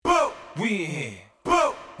We in here.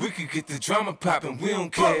 We could get the drama poppin', we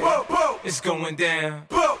don't care. It's going down,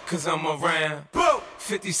 cause I'm around.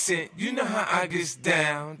 50 Cent, you know how I gets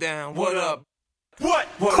down. What up? What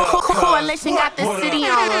up, Coalition got the city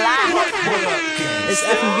on live. What up, gang? It's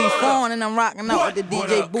F&B Phone and I'm rocking out with the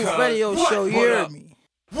DJ Booth Radio Show, you heard me.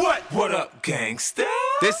 What up, gangsta?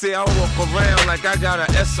 They say I walk around like I got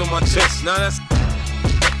an S on my chest. Now that's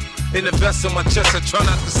in the vest on my chest. I try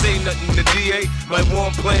not to say nothing to DA like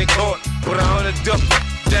one playing court. But I hunt a duck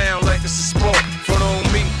down like it's a sport. Front on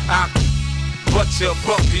me, I butt you a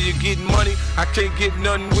buck. You getting money? I can't get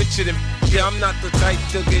nothing with you. Yeah, I'm not the type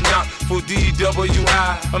to get knocked for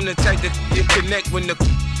DWI. I'm the type that you connect when the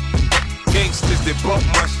gangsters that bump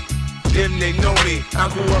my them they know me. I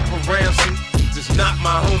grew up around some just not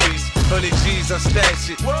my homies. 100 G's I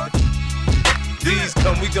stash it. These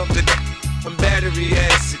come, we dump the from battery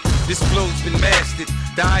acid. This flow's been mastered.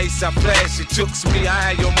 The ice I flash it. Chooks me,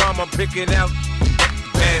 I had your mama picking out.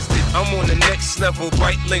 Bastard, I'm on the next level.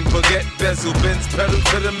 Bright link, baguette bezel, Benz pedal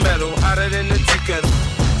to the metal. Hotter than the tea kettle.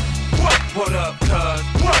 What up, cuz?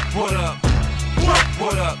 What up?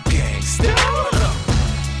 What up, gangsta?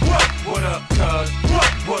 What up, cuz?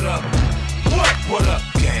 What up? What up,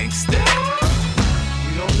 gangsta?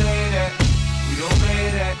 We don't play that. We don't play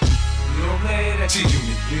that. We don't play that.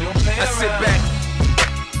 G-Unit, we don't play I around. sit back,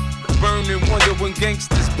 burn and wonder when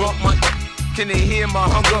gangsters bump my. Can they hear my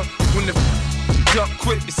hunger? When the duck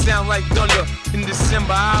quick, it sound like thunder. In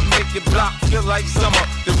December, I make your block feel like summer.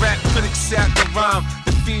 The rap critics say I can rhyme.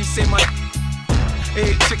 The fiends say my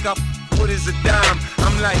hey chick up. What is a dime?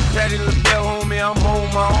 I'm like Patty LaBelle, homie. I'm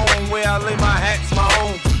on my own. Where I lay my hat's my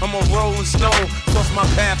home. I'm a rolling stone. Cross my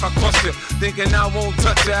path, I crush you. Thinking I won't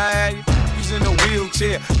touch you. I had you in a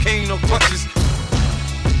wheelchair. Can't no crutches.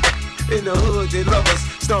 In the hood, they love us.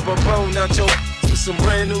 Stomp a bone out your with some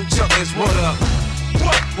brand new chuckers. What up?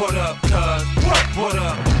 What up, cuz? What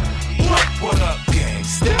up? What up,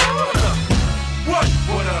 gangsta?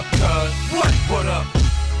 What up, cuz? What up?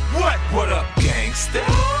 What up, gangsta?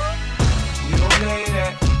 We don't play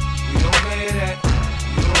that. We don't play that.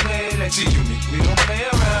 We don't play that. G-Unit, we don't play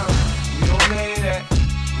around. We don't play that.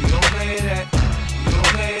 We don't play that. We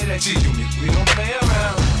don't play that. G-Unit, we don't play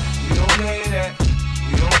around. We don't play that.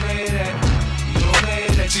 We don't play that. We don't play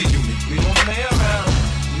that. G-Unit, we don't play around.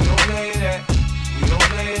 We don't play that. We don't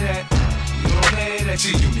play that. We don't play that.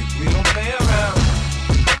 G-Unit, we don't play around.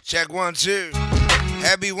 Check 1, 2.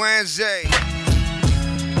 Happy Wednesday.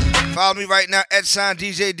 Follow me right now at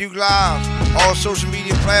DJ Duke Live. All social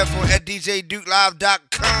media platforms at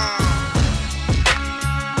DJDukeLive.com.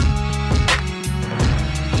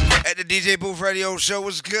 At the DJ Booth Radio Show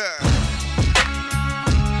was good.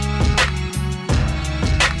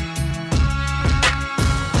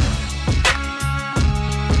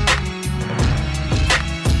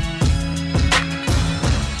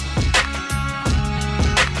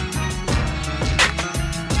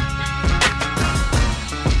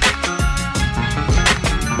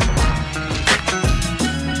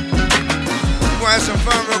 Have some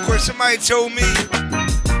fun real quick. Somebody told me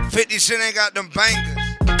 50 Cent ain't got them bangers.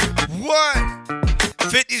 What?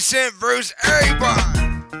 50 Cent versus everybody.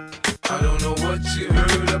 I don't know what you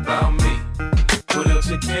heard about me. What else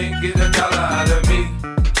you can't get $1 out of me?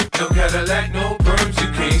 No Cadillac, no perms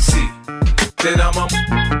you can't see. Then I'm a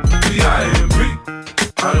B.I.M.B.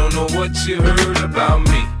 I don't know what you heard about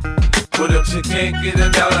me. What else you can't get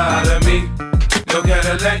 $1 out of me? No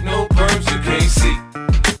Cadillac, no perms you can't see.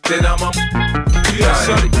 Then I'm a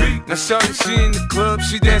Now shorty, she in the club,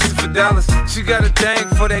 she dancing for dollars. She got a thing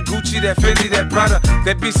for that Gucci, that Fendi, that Prada,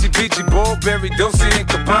 that BCBG, Burberry, Dolce &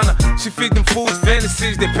 Gabbana. She feed them fools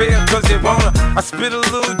fantasies, they pay her cause they want her. I spit a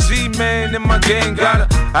little G, man, and my gang got her.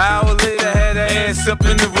 An hour later, had her ass up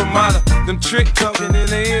in the Ramada. Them trick talking in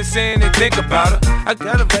the ear saying they think about her. I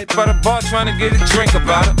got her right by the bar trying to get a drink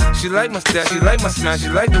about her. She like my style, she like my smile, she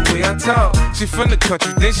like the way I talk. She from the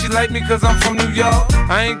country, then she like me cause I'm from New York.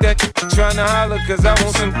 I ain't that trying to holler cause I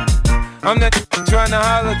want some. I'm not trying to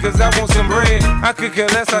holler cause I want some bread. I could care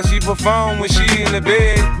less how she perform when she in the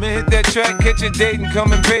bed. Man, hit that track, catch a date and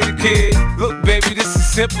come and pay the kid. Look, baby, this is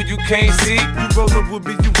simple, you can't see. You rollin' with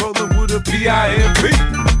me, you rollin' with a P.I.M.P.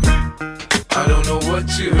 I don't know what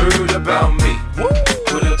you heard about me.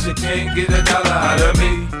 What else you can't get $1 out of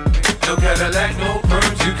me? No Cadillac, no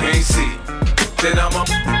perms you can't see. Then I'm a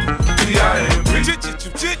P.I.M.P.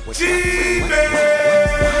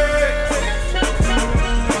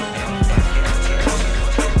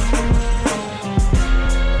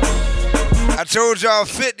 I told y'all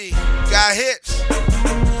 50 got hits.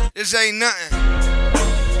 This ain't nothing.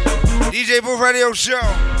 DJ Booth Radio Show.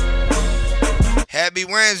 Happy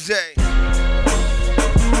Wednesday.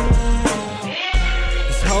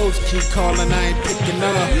 hoes keep calling, I ain't picking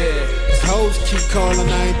up. These hoes keep calling,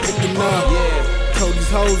 I ain't picking up. Told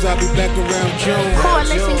these hoes I'll be back around June.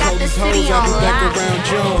 Coalition got the city I'll be on back lock. around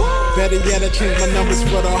June. Better yet, I changed my numbers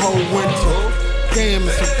for the whole winter. Damn,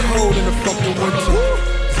 it's so cold in the fucking winter.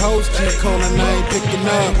 These hoes keep calling, I ain't picking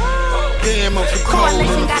up. Damn, I'm so cold in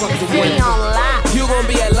Coalition the got the fucking city winter. on lock. You gon'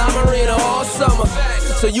 be at La Marina all summer,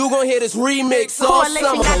 so you gon' hear this remix all Coalition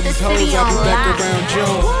summer. got the These hoes city I'll on be back lock. around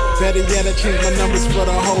June. Better yet, I changed my numbers for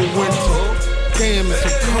the whole winter. Damn, it's so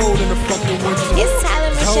cold in the fucking winter. It's Tyler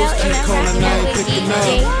These Michelle hoes keep and I'm calling, rocking I out ain't with picking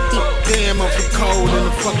DJ up. D. Damn, I'm so cold in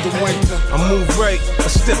the fucking winter. I move right, I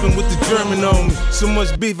steppin' with the German on me. So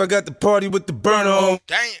much beef, I got the party with the burner on.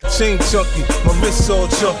 Damn. Chain chunky, my wrist's all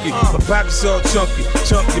chunky, my pockets all chunky.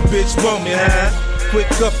 Chunky bitch want me, huh? Quick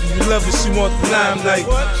cuffy, you love it, she want the limelight.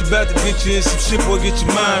 She bout to get you in some shit, boy, get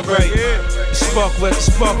your mind right. You sparkle at the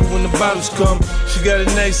sparkle when the bottles come. She got a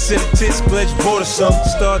nice set of tits, glad you bought her some.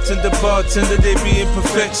 Startender, bartender, they be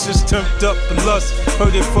imperfections, turned up for lust.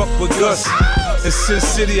 Heard they fuck with Gus. In Sin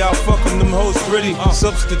City, I'll fuck them hoes pretty.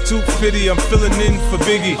 Substitute 50, I'm filling in for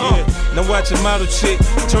Biggie. Now watch a model chick,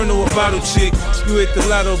 turn to a bottle chick. You hit the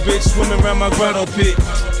lotto, bitch, swimming around my grotto pit.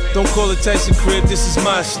 Don't call it Tyson crib, this is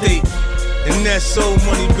my estate. And that's soul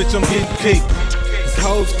money, bitch, I'm getting cake. These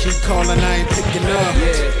hoes keep calling, I ain't picking up.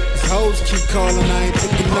 These hoes keep calling, I ain't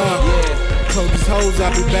picking up. Told these hoes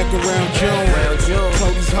I'll be back around June.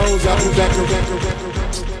 Told these hoes I'll be back around.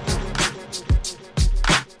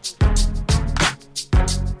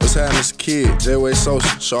 What's happening, it's Kid, J-Way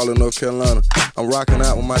Social, Charlotte, North Carolina. I'm rocking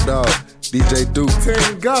out with my dog, DJ Duke.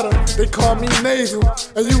 Team Gutter, they call me Nasal.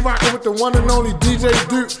 And you rockin' with the one and only DJ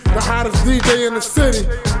Duke, the hottest DJ in the city.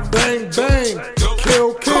 Bang, bang,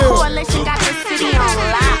 kill, kill. Coalition got the city on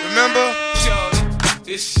lock. Remember?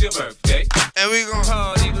 It's your birthday. And we gon'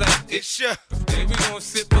 Party like it's your birthday. We gon'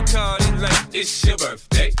 sip Bacardi like it's your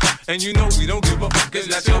birthday. And you know we don't give a fuck, cause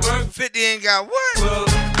that's your birthday. 50 ain't got what?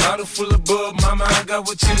 Club, bottle full of bub, mama, I got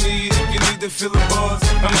what you need. If you need to fill the bars,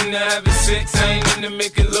 I'm into having sex, I ain't into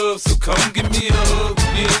making love. So come give me a hug,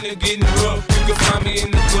 you're into getting rough. You can find me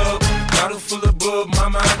in the club, bottle full of bub,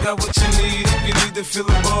 mama, I got what you need. If you need to fill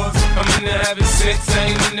the bars, I'm into having sex, I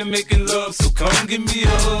ain't into making love. So come give me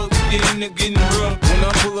a hug, you're into getting rough. When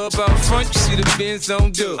I pull up out front, you see the Benz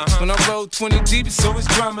on dub. When I roll 20 deep, it's always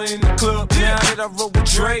drama in the club. Now that I roll with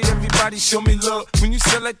Dre, everybody show me love. When you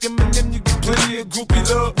sell like them and them, you get plenty of groupie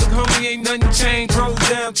love. Look, homie, ain't nothing changed. Roll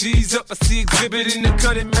down, G's up. I see exhibit in the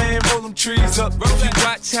cutting, man. Roll them trees up. If you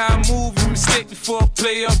watch how I move, you mistake before I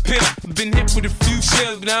play up here. Been hit with a few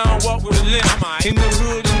shells, but I don't walk with a limp. In the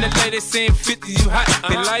hood, in the LA, they saying 50, you hot.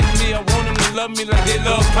 They like me, I want them to love me like they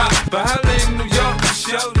love pop. But holla in New York, for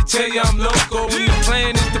sure, they tell you I'm local. When the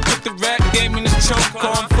plan is to put the rap game in the choke.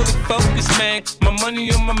 I'm fully focused, man. My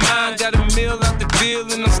money on my mind, got a meal out the deal,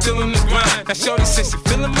 and I'm still in the grind. Now shorty says she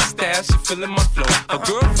feeling my style, she feeling my flow. A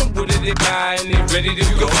girl from Wooded, they buy, and they ready to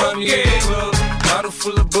go. Find me in the club, bottle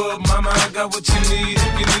full of bub, mama, I got what you need.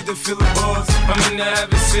 If you need to fill the bars, I'm into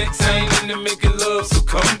having sex, I ain't into making love. So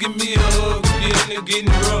come give me a hug, if you're into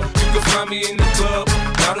getting rough. You can find me in the club,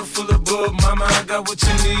 bottle full of bub, mama, I got what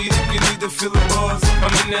you need. If you need to fill the bars,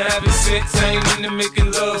 I'm into having sex, I ain't into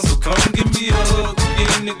making love. So come give me a hug, if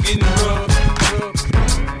you're into getting rough.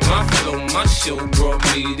 My flow, my show brought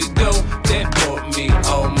me to go. That brought me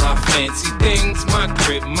all my fancy things. My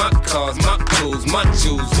crib, my cars, my clothes, my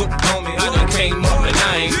jewels. Look, homie, I done came up and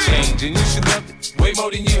I ain't changing. You should love it way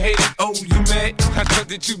more than you hate it. Oh, you mad? I thought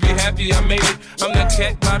that you be happy I made it. I'm that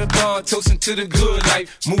cat by the bar, toasting to the good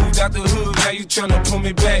life. Moved out the hood, now you tryna pull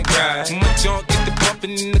me back, right? When my junk get the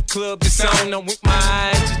bumping in the club, it's on. I'm with my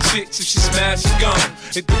eyes to chicks, if she smash, she gone.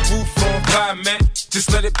 Hit the roof on fire, man.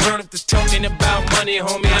 Just let it burn. If they're talking about money,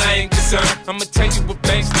 homie, I ain't concerned. I'ma tell you what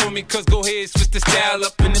banks told me, cause go ahead, switch the style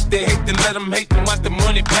up. And if they hate, then let them hate, then watch the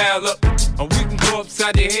money pile up. Or we can go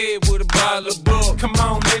upside the head with a bottle of bug. Come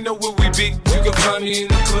on, they know where we be. You can find me in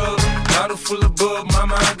the club, bottle full of bug.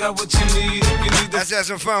 Mama, I got what you need. If you need Let's have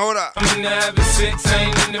some fun, hold up. I'm into having sex, I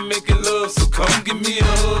ain't into making love. So come give me a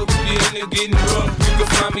hug, if you're into getting rough. You can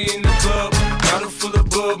find me in the club, bottle full of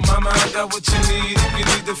bug. Mama, I got what you need. If you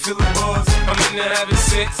need to fill the bars, I'm into having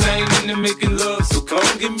sex, I ain't into making love. So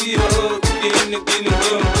come give me a hug, if you're into getting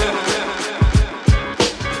rough.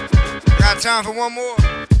 Got time for one more?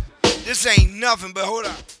 This ain't nothing, but hold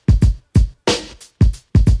up.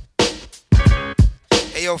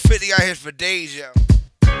 Hey, yo, 50 got hits for days, yo.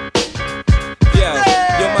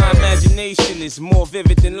 Yo, my imagination is more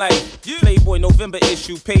vivid than life. Playboy November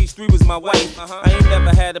issue, page 3 was my wife. I ain't never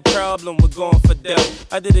had a problem with going for death.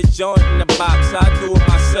 I did a joint in the box, I do it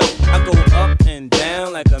myself. I go up and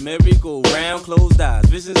down like a merry-go-round, closed eyes.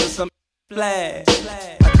 Visions of some splash.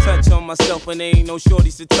 I touch on myself and there ain't no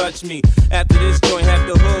shorties to touch me. After this joint, have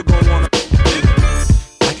the hood gon' wanna.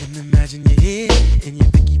 I can imagine you here in your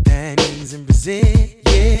Vicky panties and Brazil,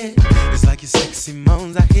 yeah. It's like your sexy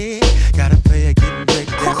moans I hear. Gotta play a game and break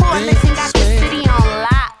it down. Coalition got the city on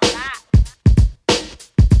lock.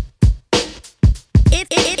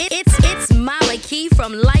 It's Mama Key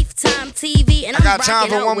from Lifetime TV, and I got time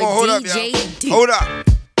for one more. Hold up, y'all. Hold up.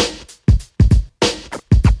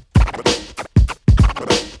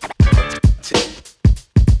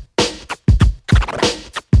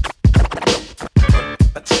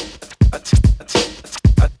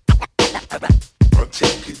 I'll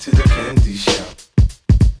take you to the candy shop.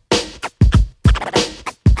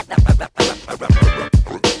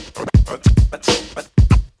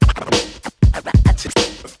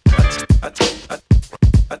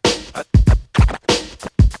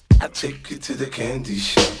 Take you to the candy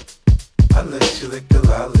shop. I let you lick the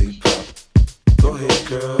lollipop. Go ahead,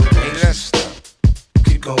 girl, don't you stop.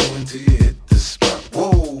 Keep going till you hit the spot.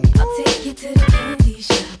 Whoa. I'll take you to the candy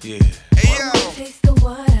shop. Yeah. Hey, yo. Taste of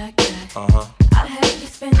what I got. I'll have you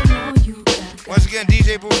spending all you got. Once again,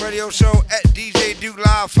 DJ Booth Radio Show at DJ Duke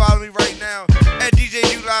Live. Follow me right now at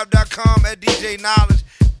DJDukeLive.com, at DJ Knowledge.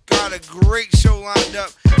 Got a great show lined up.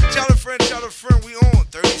 Tell a friend, we on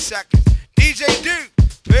 30 seconds. DJ Duke,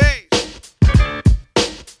 peace.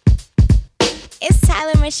 It's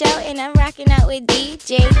Tyler Michelle, and I'm rocking out with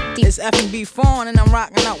DJ D. It's F&B Fawn, and I'm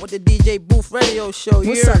rocking out with the DJ Booth Radio Show.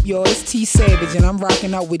 What's up, y'all? It's T Savage, and I'm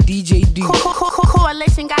rocking out with DJ D.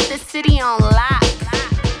 Coalition got the city on lock.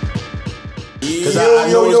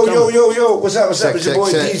 Yo. What's up? It's your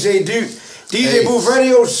boy DJ Duke. DJ Booth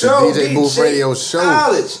Radio Show. DJ Booth Radio Show.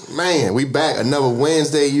 Knowledge. Man, we back another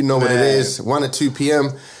Wednesday. You know what it is. 1 to 2 p.m.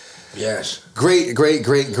 Yes. Great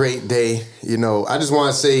day. You know, I just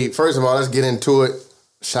want to say, first of all, let's get into it.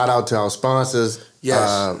 Shout out to our sponsors.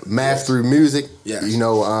 Yes. Math Through Music. Yes. You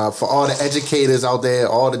know, for all the educators out there,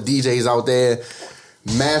 all the DJs out there,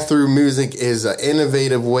 Math Through Music is an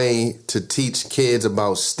innovative way to teach kids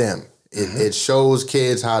about STEM. It shows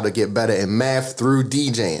kids how to get better in math through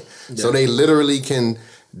DJing. Yeah. So they literally can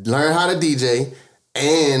learn how to DJ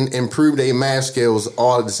and improve their math skills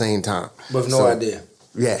all at the same time. With no idea.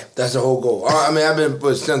 Yeah. That's the whole goal. I mean, I've been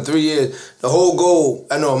with STEM 3 years. The whole goal,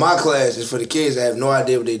 I know in my class, is for the kids that have no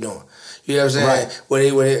idea what they're doing. You know what I'm saying? Right. When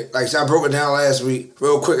they, like I broke it down last week,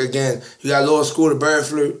 real quick again. You got Lower School to Bird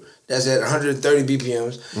Flute, that's at 130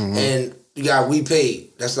 BPMs. And you got We Paid.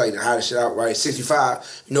 That's like the hottest shit out, right?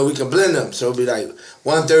 65. You know, we can blend them. So it'll be like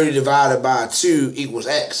 130 divided by 2 equals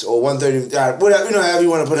X, or 130 divided, whatever, you know, however you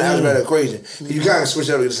want to put an algebraic equation. You kind of switch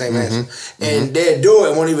up to the same answer. And they'll do it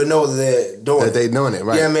and won't even know that they're doing it. That they're doing it,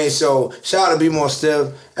 right. You know what I mean? So shout out to Be More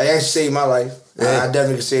Stiff. I actually saved my life. Yeah. I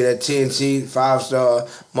definitely can say that. TNT, 5-star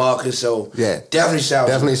Marcus. So yeah, definitely shout out.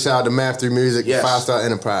 Definitely shout out to Math Through Music, Yes. 5-star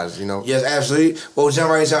Enterprise, you know. Yes, absolutely. Well, we'll jump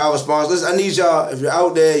right into our sponsors. Listen, I need y'all, if you're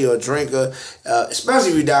out there, you're a drinker,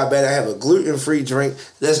 especially if you're diabetic, I have a gluten-free drink.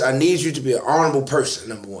 Listen, I need you to be an honorable person,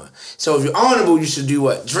 number one. So if you're honorable, you should do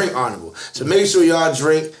what? Drink honorable. So make sure y'all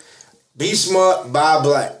drink Be Smart, Buy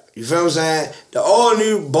Black. You feel what I'm saying? The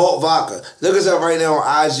all-new Balt Vodka. Look us up right now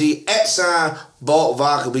on IG, @Balt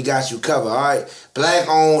Vodka. We got you covered, all right? Black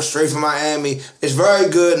owned, straight from Miami. It's very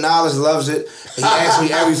good. Knowledge loves it. He asks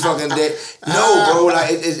me every fucking day. No, bro, like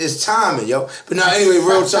it's timing, yo. But now, anyway,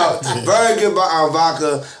 real talk. Very good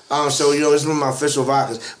vodka. So, you know, it's one of my official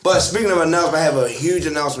vodkas. But speaking of announcement, I have a huge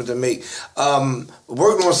announcement to make.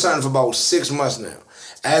 Working on something for about 6 months now.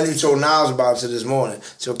 I haven't even told Niles about it till this morning.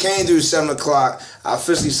 So it came through 7 o'clock. I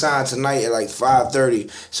officially signed tonight at like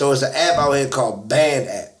 5:30. So it's an app out here called Band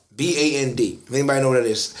App. BAND. If anybody know what that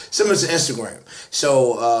is. Similar to Instagram.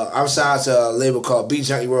 So I'm signed to a label called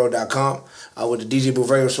BeatJunkieWorld.com. With the DJ Booth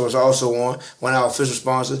Radio Show is also on. One of our official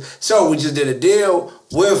sponsors. So we just did a deal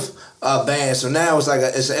with Band. So now it's like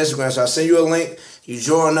it's an Instagram. So I'll send you a link. You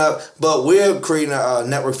join up. But we're creating a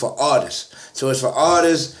network for artists. So it's for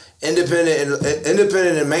artists, independent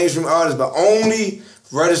and mainstream artists, but only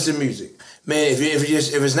registered music. Man,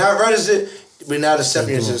 if it's not registered, we're not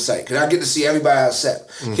accepting you to the site. Because I get to see everybody I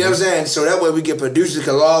accept. You know what I'm saying? So that way we get producers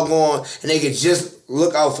can log on and they can just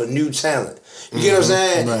look out for new talent. You get what I'm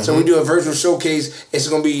saying? Right. So we do a virtual showcase. It's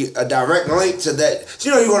going to be a direct link to that. So,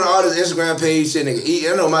 you know, you go on the artist's Instagram page, and they can eat.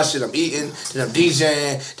 I know my shit. I'm eating, then I'm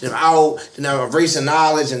DJing, then I'm out, then I'm racing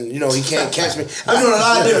knowledge, and, you know, he can't catch me. I'm doing a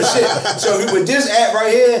lot of different shit. So with this app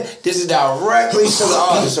right here, this is directly to the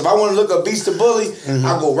artist. So if I want to look up Beast the Bully,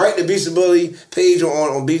 I go right to Beast the Bully page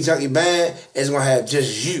on Beat Junkie Band. It's going to have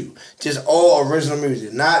just you. Just all original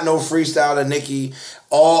music. Not no freestyle or Nicki.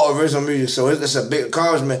 All original music. So it's a big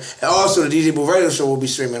accomplishment. And also the DJ Booth Radio Show will be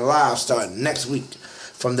streaming live starting next week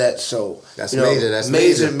from that. So that's major. That's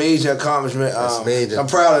major accomplishment. That's major. I'm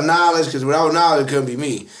proud of Knowledge because without Knowledge it couldn't be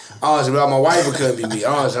me. Honestly, without my wife it couldn't be me.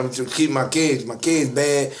 Honestly, I'm to keep my kids. My kids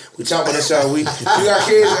bad. We talk about this all week. You got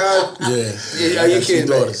kids? Yeah, your kids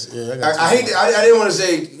bad. Yeah, I hate. I didn't want to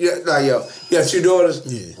say like yo. You got 2 daughters?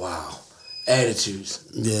 Yeah. Wow. Attitudes.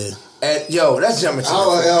 Yeah. Yo, that's jumping to man.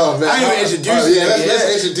 I ain't even introduced you.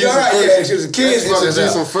 Let's introduce them first. Yeah, because the kids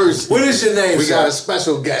introduce them first. What is your name, We got a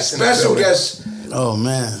special guest. Special guest. Oh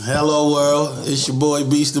man, hello world, it's your boy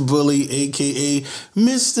Beast the Bully, aka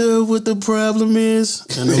Mr. What the Problem Is.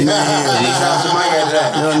 And I'm not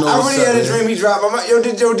I really had a dream he dropped my mic. Yo,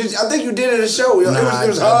 I think you did it at a show. Yo, it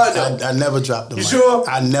was hard though. I never dropped the mic. You sure?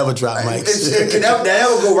 I never dropped mics. That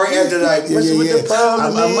would go right after like, what's the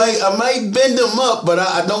problem is? I might bend them up, but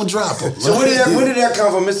I don't drop them. So where did that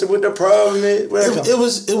come from, Mr. What the Problem Is?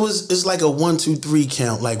 It's like a 1, 2, 3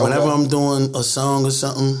 count. Like whenever I'm doing a song or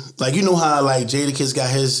something, like you know how like Jadakiss got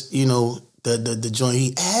his, you know, the joint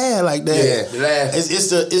he had like that. Yeah,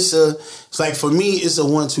 it's like for me, it's a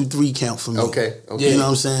 1, 2, 3 count for me. Okay. You know what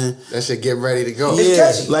I'm saying? That should get ready to go.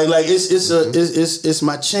 Yeah, like it's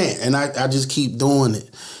my chant, and I just keep doing it.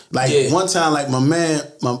 Like one time, like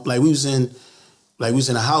we was in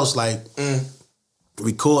a house like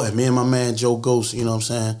recording. Me and my man Joe Ghost. You know what I'm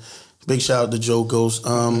saying? Big shout out to Joe Ghost.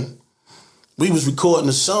 We was recording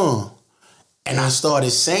a song, and I started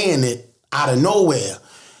saying it out of nowhere.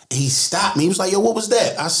 He stopped me. He was like, yo, what was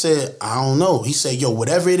that? I said, I don't know. He said, yo,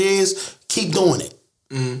 whatever it is, keep doing it.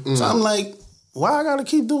 So I'm like, why I gotta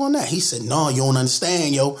keep doing that? He said, no, you don't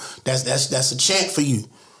understand, yo. That's a chant for you.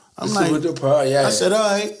 I'm like, I said,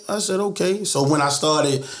 all right. I said, okay. So when I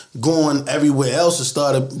started going everywhere else and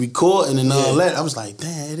started recording and all that, I was like,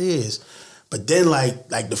 damn, it is. But then like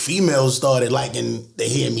the females started liking to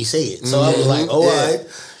hear me say it. So I was like, all right.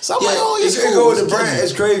 So I'm like, oh, it's cool with the brand.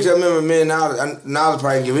 It's crazy. I remember me and Knowledge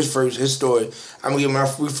probably give his story. I'm gonna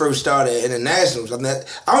give we first started at Internationals. I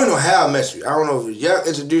don't know how I met you. I don't know if y'all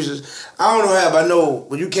introducers. I don't know how, but I know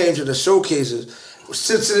when you came to the showcases,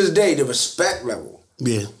 since to this day, the respect level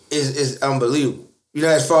is unbelievable. You know,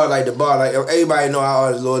 as far as like the bar, like everybody know our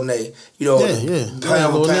artist Lord Nay, you know,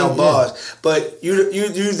 pound for pound bars. But you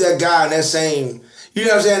that guy in that same. You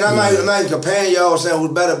know what I'm saying? I'm not even comparing y'all saying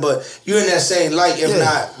who's better, but you're in that same light, if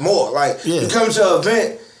not more. Like, you come to an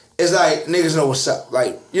event, it's like, niggas know what's up.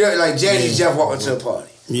 Like, you know, like Janet Jeff walking to a party.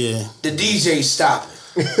 Yeah. The DJ stop it.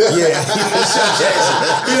 Do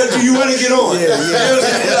you want to get on? You know what I'm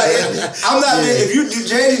saying? Like, I'm not, if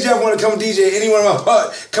Janet Jeff want to come DJ any one of my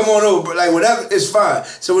parties, come on over, but like, whatever, it's fine.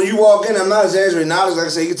 So when you walk in, I'm not exaggerating. Knowledge, like I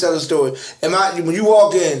say, you can tell the story. When you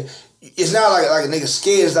walk in, it's not like a nigga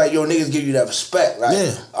scared. It's like, yo, niggas give you that respect. Like,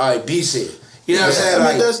 all right, be said. You know what I'm saying?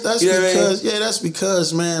 I mean, like, that's you know because, what I mean? that's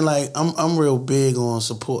because, man, like, I'm real big on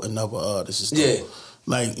supporting other artists.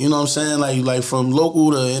 Like, you know what I'm saying? Like from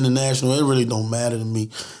local to international, it really don't matter to me.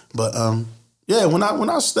 But when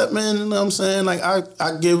I step in, you know what I'm saying? Like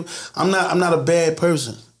I'm not a bad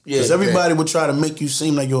person. Because everybody would try to make you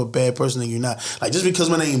seem like you're a bad person and you're not. Like just because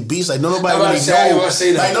my name Beast, like nobody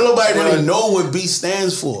really know what Beast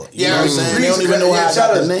stands for. You know what I'm saying? They don't even know how I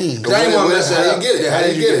got the name. How you get it? How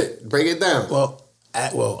you get it? Break it down. Well,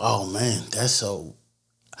 oh man, that's so.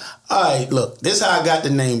 All right, look, this is how I got the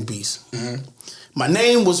name Beast. Mm-hmm. My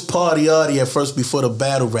name was Party Artie at first before the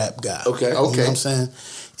battle rap guy. Okay. You know what I'm saying?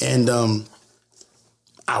 And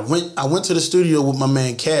I went to the studio with my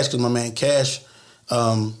man Cash, because my man Cash,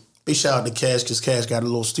 big shout out to Cash, because Cash got a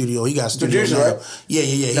little studio. He got a studio producer, now. right? Yeah.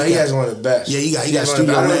 He has one of the best. Yeah, he got a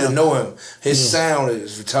studio now. I don't even know him. His sound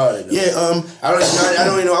is retarded. Though. Yeah. I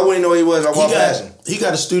wouldn't even know who he was. I walked past him. He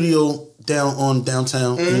got a studio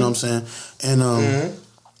downtown. You know what I'm saying? And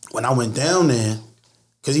when I went down there,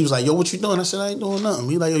 because he was like, yo, what you doing? I said, I ain't doing nothing.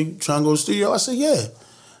 He like, yo, you trying to go to the studio? I said, yeah.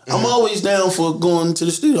 I'm always down for going to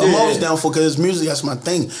the studio. I'm always down for, because music, that's my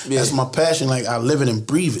thing. That's my passion. Like, I live it and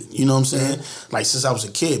breathe it. You know what I'm saying? Like, since I was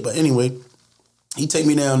a kid. But anyway, he take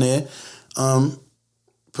me down there.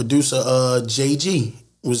 Producer JG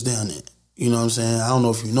was down there. You know what I'm saying? I don't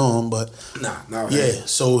know if you know him, but... Nah, not really. Yeah,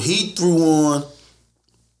 so he threw on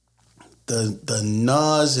the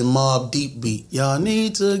Nas and Mobb Deep beat. Y'all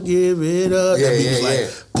need to give it up. Yeah, that beat was like,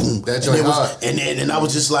 boom. That joint hard. And I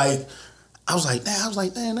was just like... I was like,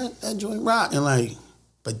 damn, that joint rock. And like,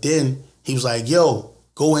 but then he was like, yo,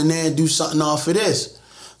 go in there and do something off of this.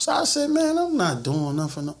 So I said, man, I'm not doing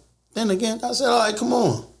nothing. Then again, I said, all right, come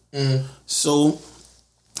on. So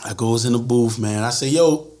I goes in the booth, man. I said,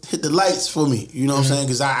 yo, hit the lights for me. You know what I'm saying?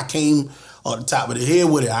 Because I came off the top of the head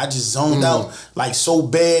with it. I just zoned out like so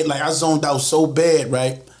bad. Like I zoned out so bad,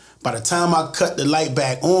 right? By the time I cut the light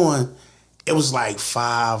back on, it was like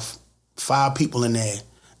five people in there.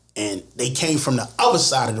 And they came from the other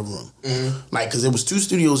side of the room. Like, because there was 2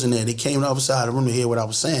 studios in there. They came from the other side of the room to hear what I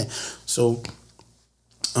was saying. So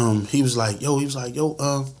he was like, yo, ain't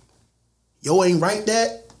right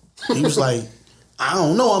that? He was like, I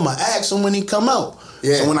don't know. I'm going to ask him when he come out.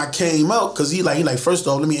 Yeah. So when I came out, because he like, first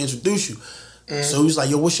off, let me introduce you. So he was like,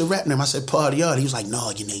 yo, what's your rap name? I said, Party Yard. He was like,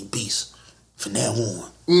 no, your name Beast. From now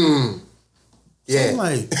on. Yeah. So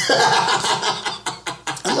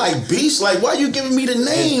I'm like, Beast, like, why you giving me the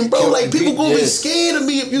name, bro? Like, people gonna be scared of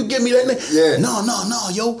me if you give me that name. Yeah. No,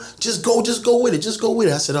 yo, just go with it. I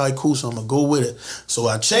said, all right, cool, so I'm gonna go with it. So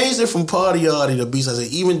I changed it from Party Yardie to Beast. I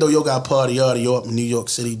said, even though yo got Party Yardie, yo up in New York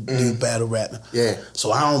City, do battle rapping. Yeah.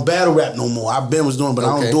 So I don't battle rap no more. I've been doing, but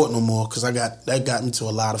I don't do it no more because that got me to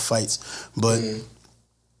a lot of fights. But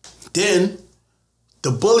then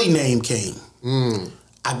the Bully name came.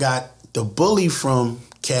 I got the Bully from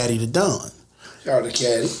Caddy the Don. Shout out to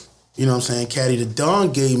Caddy. You know what I'm saying? Caddy the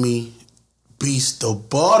Don gave me Beast the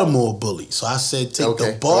Baltimore Bully. So I said take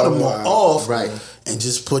the Baltimore off and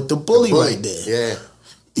just put the bully right there. Yeah.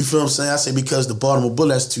 You feel what I'm saying? I said because the Baltimore Bully,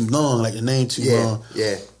 that's too long, like the name too long.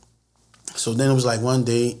 Yeah. So then it was like one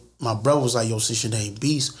day, my brother was like, yo, since your name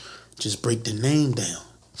Beast, just break the name down.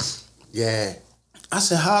 Yeah. I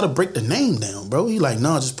said, how to break the name down, bro? He like,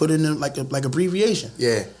 no, just put it in like abbreviation.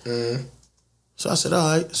 Yeah. So I said,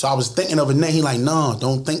 all right. So I was thinking of a name. He like, no,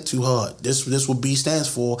 don't think too hard. This what B stands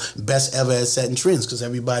for, best ever at setting trends, because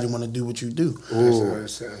everybody want to do what you do. So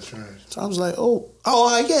I was like, oh,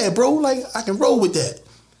 yeah, bro. Like, I can roll with that.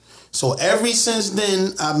 So ever since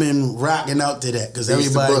then, I've been rocking out to that because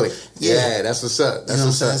everybody, that's what's up. That's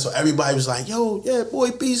what's up. So everybody was like, "Yo, yeah,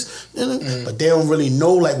 boy, Beast," but they don't really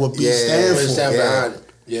know like what Beast stands for.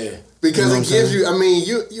 Yeah, because it gives you. I mean,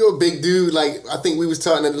 you're a big dude. Like I think we was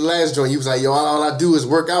talking at the last joint. You was like, "Yo, all I do is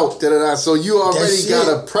work out." So you already got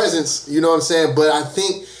a presence. You know what I'm saying? But I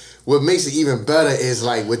think what makes it even better is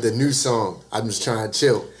like with the new song. I'm just trying to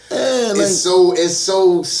chill. Yeah, it's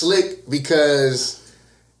so slick because.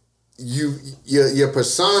 Your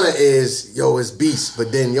persona is it's Beast,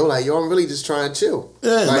 but then you're like I'm really just trying to chill.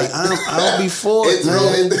 Yeah, like I don't be for it, man. You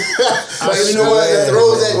know what? It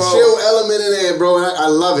throws that chill element in there, bro. I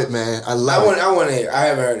love it, man. I want to hear. I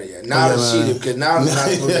haven't heard it yet. Now it's cheated because now I'm not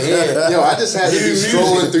supposed to hear it. Yo, I just had to be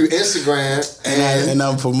strolling through Instagram and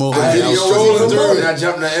I'm promoting. I was strolling through and I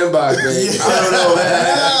jumped in the inbox, man. I don't know,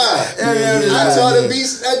 man. I saw the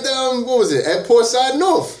Beast at what was it? At Portside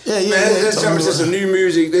North. Yeah. Let's jump into some new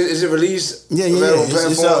music. Is it released? Yeah.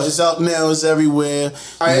 It's out now. It's everywhere.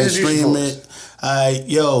 You can stream it.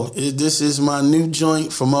 Yo, this is my new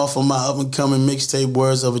joint from off of my up and coming mixtape,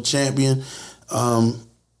 Words of a Champion. I'm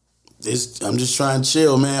just trying to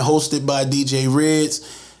chill, man. Hosted by DJ Reds.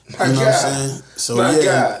 You know what I'm saying? So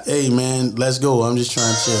God. Hey man, let's go. I'm just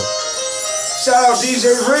trying to chill. Shout out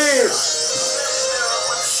DJ Reds.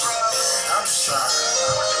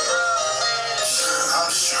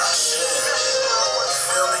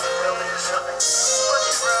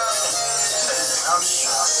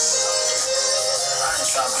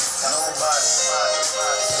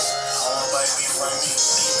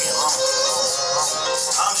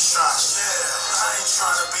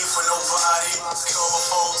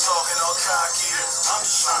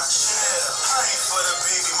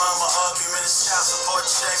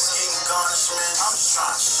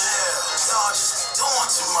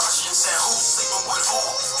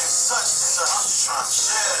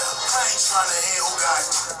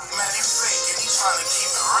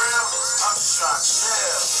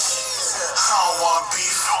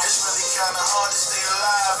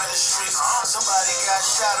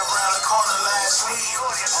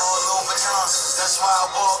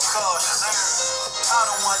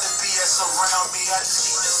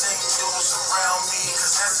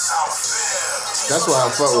 That's why I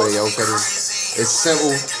fuck with it, yo, because it's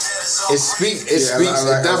simple.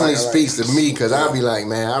 It definitely speaks to me, because I be like,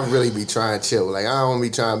 man, I really be trying to chill. Like, I don't be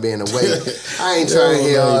trying to be in the way. I ain't trying to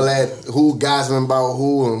hear all that, who gossiping about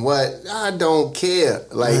who and what. I don't care.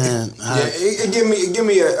 Like, it give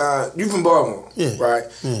me a, you from Baltimore, right?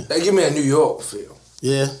 Yeah. That give me a New York feel.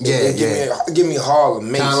 Give me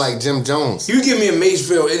Harlem, Mace. Kind of like Jim Jones. You give me a Mace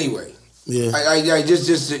feel anyway. Yeah,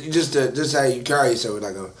 just how you carry yourself,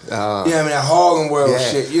 like I mean, that Harlem world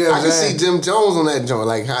shit. You know what I can see Jim Jones on that joint,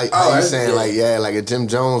 like how you saying, like a Jim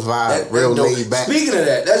Jones vibe, real laid back. Speaking of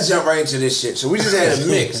that, let's jump right into this shit. So we just had a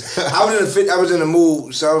mix. I was in the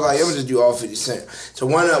mood, so I was like, I'm gonna just do all 50 Cent. So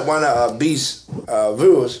one of Beast's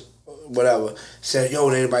viewers whatever, said, yo,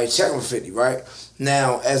 anybody checking for 50, right?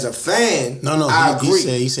 Now, as a fan, No, I agree.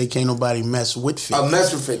 He said can't nobody mess with 50.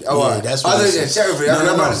 Mess with 50. Oh, yeah, all right. that's what Other he than said. checking for 50,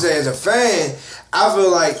 I'm about to say, as a fan, I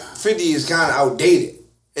feel like 50 is kind of outdated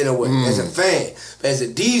in a way, as a fan. But as a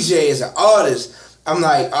DJ, as an artist, I'm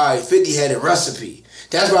like, all right, 50 had a recipe.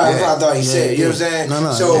 That's what I thought he said. You know what I'm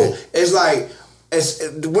saying? So it's like,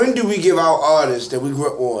 when do we give our artists that we grew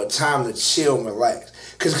up on time to chill and relax?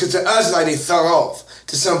 Because to us, like, they fell off.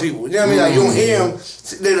 To some people, you know what I mean? Like, you don't hear them,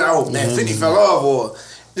 they're like, oh man, 50 fell off, or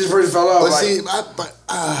this person fell off. But like,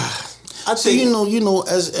 I think you know,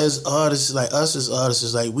 as artists, like us as artists,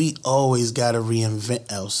 is like we always gotta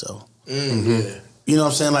reinvent ourselves. Yeah. You know what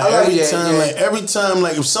I'm saying? Like every time,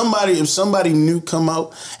 like if somebody new come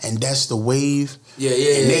out and that's the wave.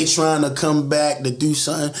 And they trying to come back to do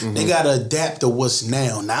something. They gotta adapt to what's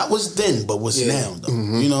now, not what's then, but what's now. Though.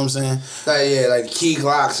 You know what I'm saying? Like Key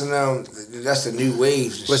Glocks and them. That's the new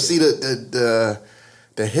waves. But see, the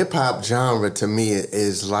hip hop genre to me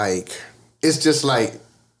is like, it's just like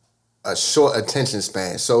a short attention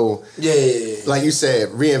span. So like you said,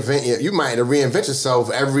 you might reinvent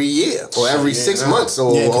yourself every year or every 6 months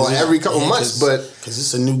or every couple months, but because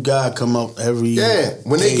it's a new guy come up every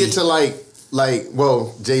when they get to like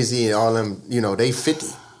well, Jay-Z and all them, you know, they 50.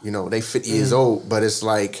 You know, they 50 years old, but it's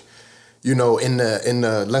like, you know, in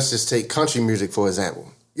the let's just take country music for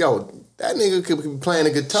example. Yo, that nigga could be playing a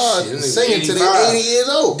guitar, singing till they 80 years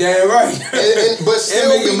old. Damn right. But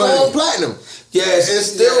still be going platinum. Yes. And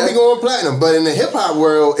still be going platinum. But in the hip hop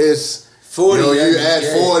world, it's 40. Yo, you at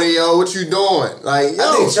 40, yo, what you doing? Like, yo.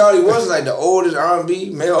 I think Charlie Wilson like the oldest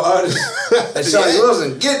R&B male artist. And Charlie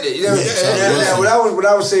Wilson get it. You know what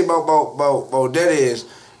I would say about that is,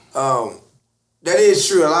 that is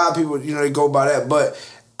true. A lot of people, you know, they go by that. But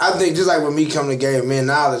I think just like when me coming together, me and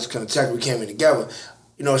Knowledge we came in together.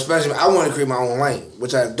 You know, especially I want to create my own lane,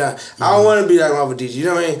 which I've done. I don't want to be like my other DJ. You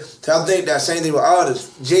know what I mean? So I think that same thing with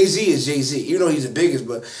artists. Jay-Z is Jay-Z. You know he's the biggest,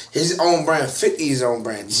 but his own brand, 50 is his own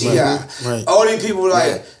brand. T.I. Right. All these people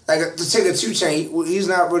like to take a 2 Chainz. He's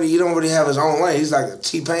not really. He don't really have his own lane. He's like a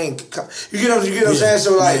T-Pain. You get what I'm saying?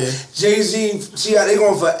 So like Jay-Z, T.I. they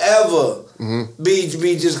going forever. Be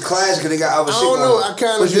just classic. They got other shit. I don't know. I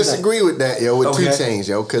kind of disagree with that, yo. With 2 Chainz,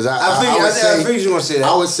 yo, because I think you want to say that.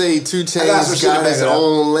 I would say 2 Chainz got his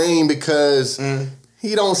own lane because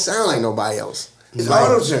he don't sound like nobody else. It's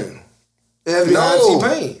auto-tune. It has to be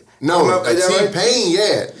T-Pain. No,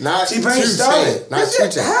 T-Pain, not T-Pain started. Not 2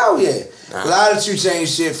 Chainz. Hell yeah. A lot of 2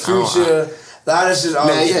 Chainz shit. Future. A lot of shit.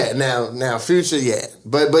 Now Future,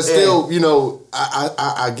 but still, you know,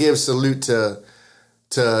 I give salute to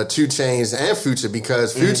 2 Chainz and Future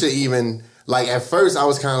because Future even, like, at first I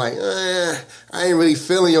was kind of like, I ain't really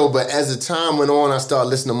feeling yo, but as the time went on, I started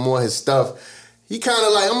listening to more of his stuff. He kind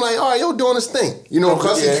of like, I'm like, all right, yo, doing his thing. You know,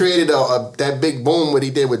 plus he created that big boom what he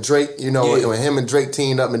did with Drake, you know, when him and Drake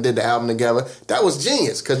teamed up and did the album together. That was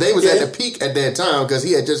genius because they was at the peak at that time because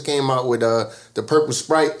he had just came out with the Purple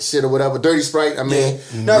Sprite shit or whatever, Dirty Sprite, I mean.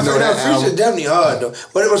 No, Future definitely hard, though.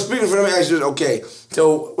 But it was speaking for them, actually, okay,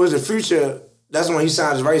 so was the Future... That's when he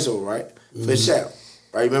signed his rights over, right? For his shout.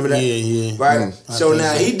 Right? Remember that? Yeah. Right? So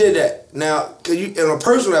now he did that. Now, can you, on a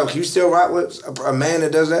personal level, can you still rock with a man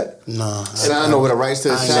that does that? No. Signed over the rights to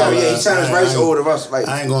the shout. Yeah, he signed his rights over to us. Like,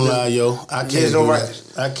 I ain't gonna lie, yo. I can't do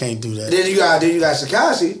that. I can't do that. Then you got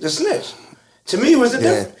Tekashi, the snitch. To me, what's the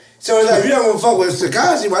difference? So it's like, if you don't want to fuck with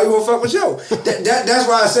Tekashi, why you want to fuck with yo? That's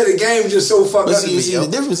why I said the game just so fucked up. See, the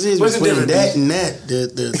difference is between that and that.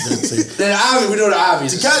 Then obvious, we know the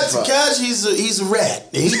obvious. Tekashi, he's a rat.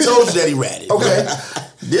 And he told you that he ratted. Okay.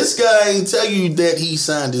 This guy ain't tell you that he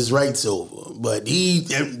signed his rights over, but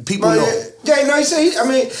people know. Yeah, no, he said. I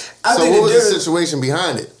mean, I think what was the situation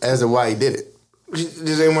behind it as to why he did it?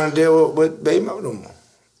 Just ain't want to deal with Baby Mo no more.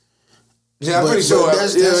 Yeah, I'm pretty sure.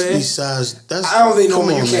 That's besides. I don't think no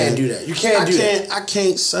more. You can't do that. You can't do that. I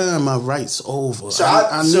can't sign my rights over. So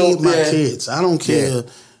I need my kids. I don't care.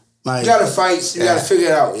 Like, you gotta fight. You gotta figure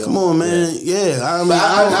it out. Yo. Come on, man. Yeah.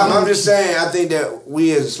 I'm just saying. I think that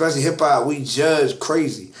we, especially hip hop, we judge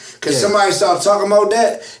crazy. Because somebody started talking about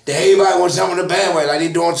that, then everybody wants to jump on the bandwagon like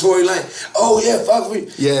they doing Tory Lane. Oh yeah, fuck me.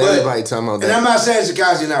 Yeah, everybody talking about that. And I'm not saying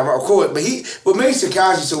Tekashi not of course, but what makes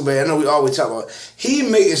Tekashi so bad, I know we always talk about it, he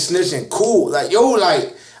making snitching cool. Like, yo,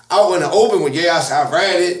 like, out in the open with I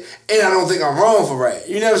read it, and I don't think I'm wrong for that.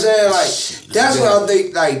 You know what I'm saying? Like, that's what I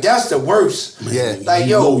think, like, that's the worst. Yeah. Like,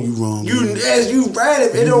 yo, you wrong. As you read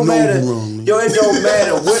it, it don't matter. Yo, it don't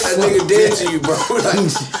matter what a nigga did to you, bro. Like,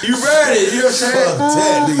 you read it, you know what I'm saying? Fuck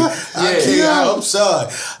that, nigga. I'm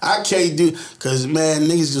sorry. I can't do, because, man,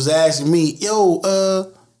 niggas just asking me, yo,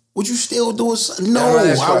 would you still do something? No,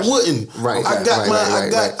 I wouldn't. Right. I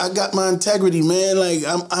got my integrity, man. Like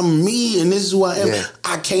I'm me, and this is who I am. Yeah.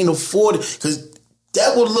 I can't afford it because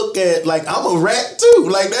that would look at like I'm a rat too.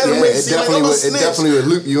 Like that would make it seem like I'm a snitch. It definitely would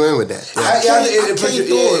loop you in with that. I can't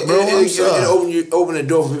do it, bro. It open the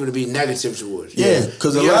door for people to be negative towards you. Yeah,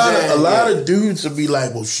 because a lot of dudes would be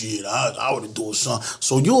like, well, shit, I would do a song.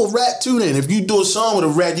 So you're a rat too then. If you do a song with a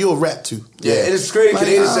rat, you're a rat too. Yeah, and it's crazy because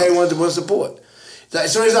they the same ones that want support. Like,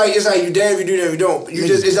 so it's like you damn if you do, damn if you don't. You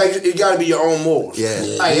just it's like it gotta be your own morals.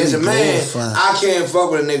 Yeah. Like as a man, I can't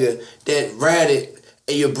fuck with a nigga that ratted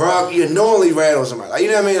and you knowingly rat on somebody. Like, you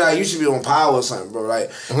know what I mean? Like, you should be on power or something, bro. Like,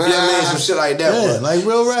 you know what I mean? Some shit like that. Yeah, bro. like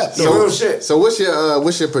real rap. Yeah, real shit. So what's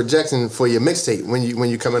your projection for your mixtape when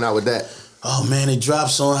you coming out with that? Oh man, it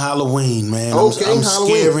drops on Halloween, man. Okay, I'm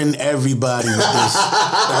Halloween. scaring everybody with this.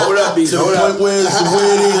 Hold up, Beast. To the point where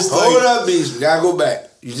it is. Hold up, Beast. We gotta go back.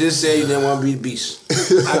 You just said you didn't want to be the Beast.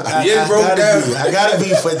 I gotta be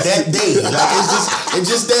for that day. Like it's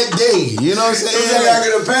just that day. You know what I'm saying? I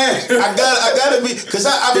get a pass. I gotta be because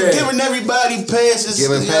I've been giving everybody passes.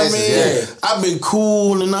 Giving passes, what I mean? I've been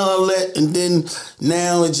cool and all that, and then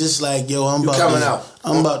now it's just like, yo, I'm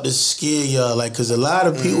about to scare y'all, like, because a lot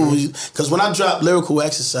of people, because when I dropped Lyrical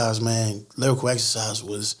Exercise, man, Lyrical Exercise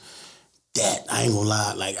was that. I ain't gonna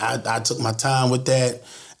lie. Like, I took my time with that.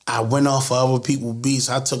 I went off of other people's beats.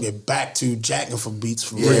 I took it back to jacking for beats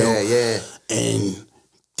for real. Yeah. And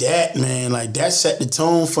that, man, like, that set the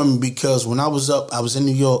tone for me because when I was in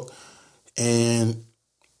New York, and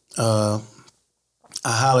I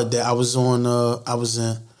hollered that I was in, where I was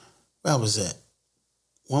at?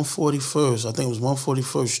 141st, I think it was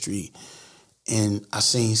 141st Street, and I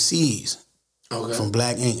seen C's from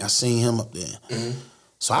Black Ink. I seen him up there. Mm-hmm.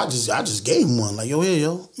 So I just gave him one, like, yo, here,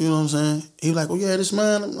 yo. You know what I'm saying? He was like, oh, yeah, this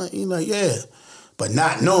mine? He like, yeah. But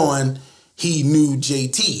not knowing he knew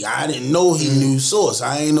JT. I didn't know he knew Source.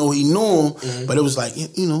 I ain't know he knew him, but it was like,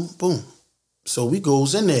 you know, boom. So we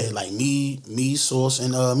goes in there, like me, Source,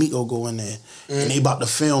 and Miko go in there, and they about to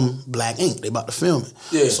film Black Ink. They about to film it.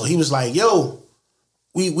 Yeah. So he was like, yo,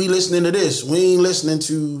 we listening to this. We ain't listening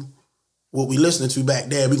to what we listening to back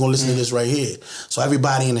there. We gonna listen to this right here. So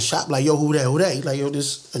everybody in the shop like, yo, who that? He like, yo,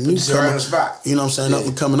 this a newcomer. You know what I'm saying? Up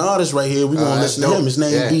and coming artist right here. We gonna listen to him. His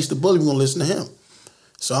name Beast the Bully. We gonna listen to him.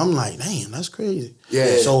 So I'm like, damn, that's crazy.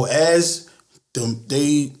 Yeah. So as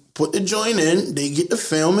they put the joint in, they get the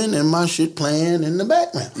filming and my shit playing in the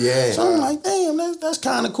background. Yeah. So I'm like, damn, that's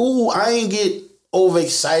kind of cool. I ain't get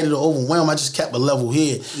overexcited or overwhelmed. I just kept a level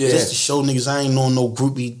head just to show niggas I ain't on no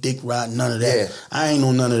groupie dick ride, none of that. Yeah. I ain't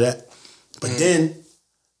on none of that. But then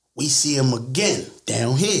we see him again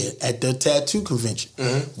down here at the tattoo convention.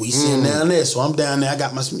 We see him down there. So I'm down there. I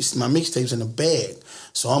got my mixtapes in the bag.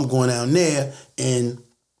 So I'm going down there and,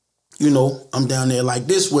 you know, I'm down there like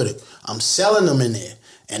this with it. I'm selling them in there.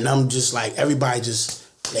 And I'm just like, everybody just,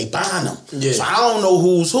 they buying them. Yeah. So I don't know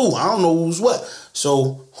who's who. I don't know who's what.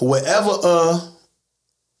 So whoever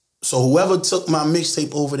took my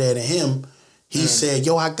mixtape over there to him, he said,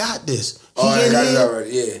 yo, I got this. He in here. Already.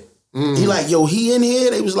 Yeah. He like, yo, he in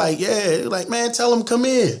here? They was like, yeah. They was like, man, tell him come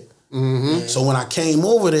here. So when I came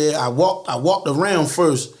over there, I walked around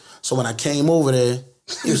first. So when I came over there,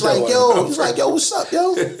 he was like, yo, what's up,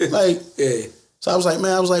 yo? Like, so I was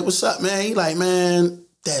like, what's up, man? He like, man,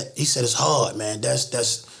 he said, it's hard, man.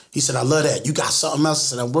 He said, I love that. You got something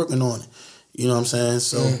else? I said, I'm working on it. You know what I'm saying?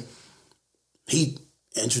 So he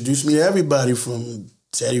introduced me to everybody from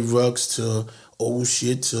Teddy Rucks to old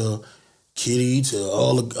shit to Kitty to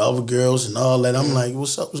all the other girls and all that. I'm like,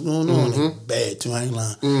 what's up? What's going on? Bad too, I ain't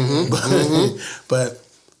lying. But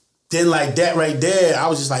then like that right there, I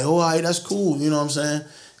was just like, oh, all right, that's cool. You know what I'm saying?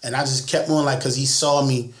 And I just kept on like, because he saw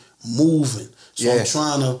me moving. So I'm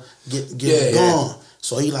trying to get it going.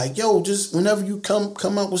 So he like, yo, just whenever you come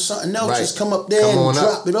up with something else, just come up there and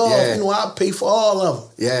drop it off. Yeah. You know, I'll pay for all of them.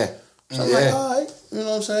 Yeah. So I'm like, all right. You know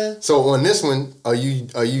what I'm saying? So on this one, are you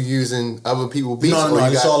using other people's beats? No,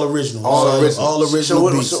 it's all original. All original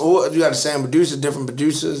beats. So what, you got the same producer, different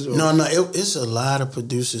producers? Or? No, it's a lot of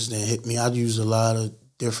producers that hit me. I use a lot of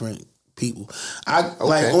different people.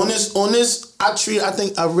 Like on this, I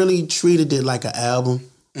think I really treated it like an album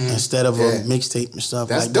instead of a mixtape and stuff.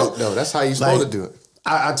 That's like dope though. That's how you're supposed to do it.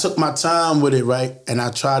 I took my time with it, right? And I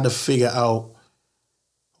tried to figure out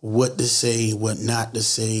what to say, what not to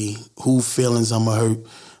say, who feelings I'ma hurt.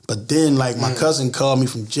 But then, like, my cousin called me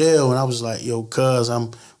from jail, and I was like, yo, cuz, I'm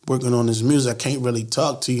working on this music. I can't really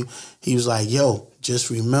talk to you. He was like, yo, just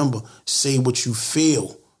remember, say what you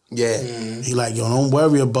feel. Yeah. He like, yo, don't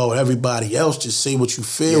worry about everybody else. Just say what you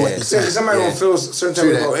feel at the time. Somebody gonna feel certain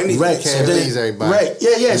type about anything. Right. Can't please everybody. Right.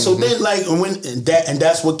 Yeah. So then, like, and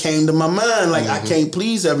that's what came to my mind. Like, I can't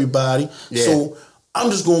please everybody. Yeah. So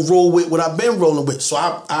I'm just gonna roll with what I've been rolling with. So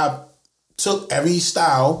I took every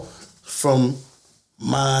style from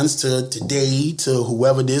mines to today to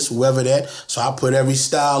whoever this, whoever that. So I put every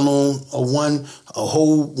style on a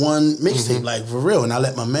whole one mixtape, like for real. And I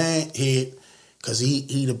let my man hit. Cause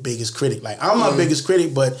he the biggest critic. Like I'm my biggest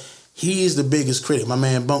critic, but he is the biggest critic. My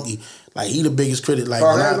man Bunky, like he the biggest critic. Like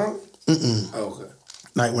when okay.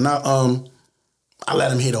 Like when I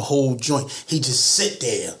let him hit a whole joint, he just sit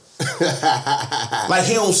there. Like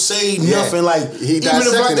he don't say nothing. Like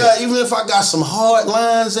even if I got some hard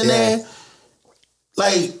lines in there,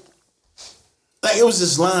 like it was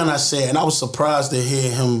this line I said, and I was surprised to hear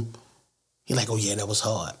him. He like, oh yeah, that was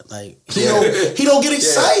hard. Like he don't get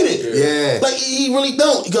excited. Yeah. Like he really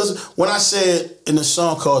don't. Because when I said in the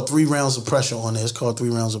song called 3 Rounds of Pressure on there, it's called 3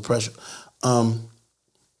 Rounds of Pressure. When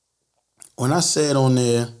I said on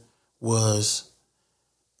there was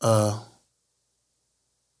what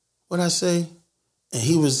I say? And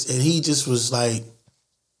he just was like,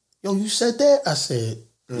 yo, you said that? I said,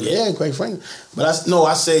 yeah, quite frankly. But I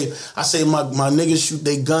say my niggas shoot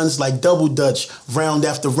they guns like double dutch, round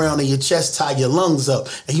after round in your chest, tie your lungs up.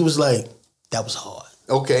 And he was like, that was hard.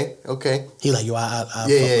 Okay. He like, yo, I fuck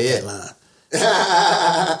with that line.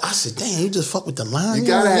 I said, damn, you just fuck with the line. You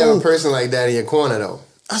gotta have a person like that in your corner though.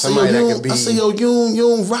 I said, yo, you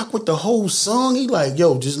don't rock with the whole song. He like,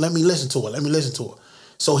 yo, just let me listen to it.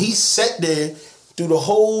 So he sat there through the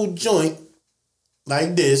whole joint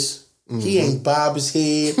like this. He ain't bob his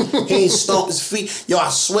head. He ain't stomp his feet. Yo, I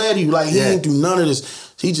swear to you, like, he ain't do none of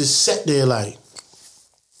this. He just sat there like.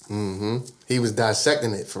 He was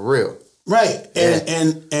dissecting it for real. Right.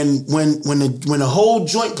 And when the whole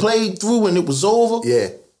joint played through and it was over,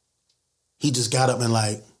 he just got up and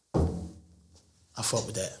like, I fuck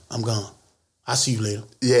with that. I'm gone. I see you later.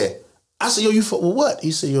 Yeah. I said, yo, you fuck with what?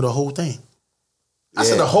 He said, yo, the whole thing. I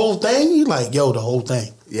said, the whole thing? He like, yo, the whole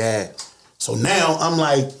thing. Yeah. So now I'm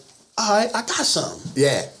like, all right, I got something.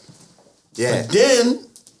 Yeah. But then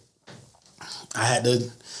I had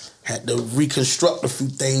to reconstruct a few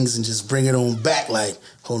things and just bring it on back. Like,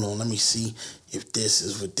 hold on, let me see if this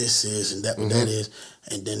is what this is and that what that is.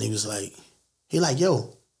 And then he like,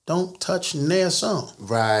 yo, don't touch their song.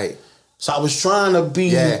 Right. So I was trying to be.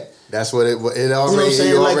 Yeah. That's what it already, you know what I'm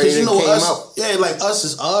saying? Like, cause you know came us, out. Yeah, like us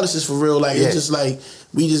as artists is for real. Like it's just like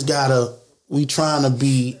we trying to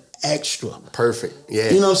be extra. Perfect.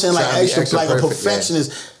 Yeah. You know what I'm saying? Like extra like perfect. a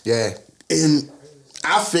perfectionist. Yeah. And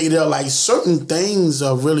I figured out like certain things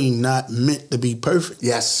are really not meant to be perfect.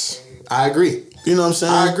 Yes. I agree. You know what I'm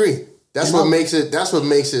saying? I agree. That's what makes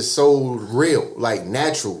it so real, like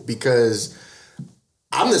natural, because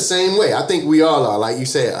I'm the same way. I think we all are. Like you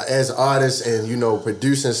said, as artists and, you know,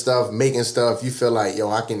 producing stuff, making stuff, you feel like,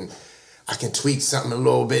 yo, I can tweak something a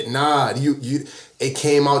little bit. Nah, it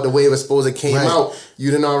came out the way it was supposed to came out.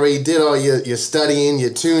 You done already did all your studying, your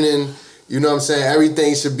tuning. You know what I'm saying?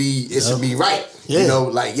 Everything should be right. Yeah. You know,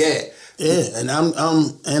 like Yeah, and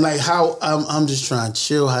I'm just trying to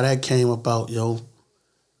chill how that came about, yo.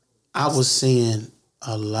 I was seeing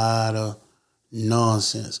a lot of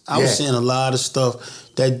nonsense. I was seeing a lot of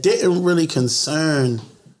stuff that didn't really concern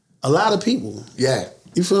a lot of people. Yeah.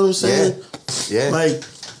 You feel what I'm saying? Yeah. Like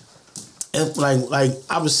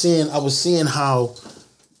I was seeing how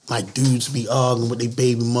like dudes be arguing with their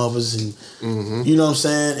baby mothers and you know what I'm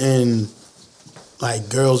saying? And like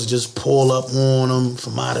girls just pull up on them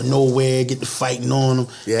from out of nowhere, get to fighting on them,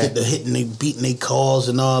 get to hitting they beating their cars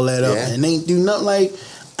and all that up, and they ain't do nothing like.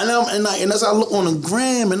 And as I look on the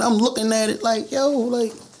gram and I'm looking at it like, yo,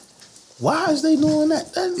 like, why is they doing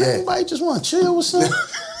that? Everybody just want to chill or something.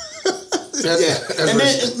 And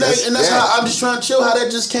that's how I'm just trying to chill. How that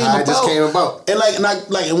just came about.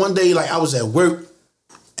 And one day, like I was at work,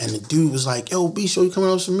 and the dude was like, "Yo, B, show you coming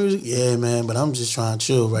up with some music?" Yeah, man, but I'm just trying to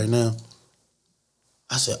chill right now.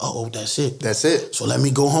 I said, "Oh, that's it. That's it." So let me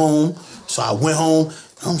go home. So I went home.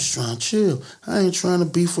 I'm just trying to chill. I ain't trying to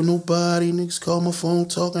beef with nobody. Niggas call my phone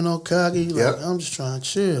talking all cocky. Like, I'm just trying to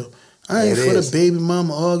chill. I ain't for the baby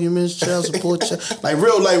mama arguments, child support, like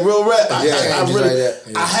real rap. I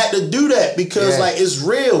had to do that because like it's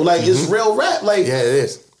real, like it's real rap, like it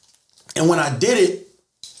is. And when I did it,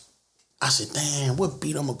 I said, "Damn, what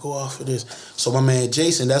beat I'm gonna go off for this?" So my man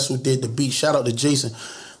Jason, that's who did the beat. Shout out to Jason.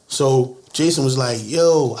 So Jason was like,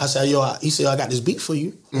 "Yo," I said, "Yo," he said, "I got this beat for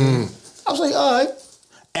you." I was like, "All right."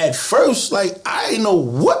 at first, like, I didn't know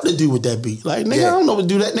what to do with that beat. Like, nigga, Yeah. I don't know what to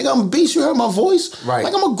do that. Nigga, I'm a beast. You heard my voice? Right.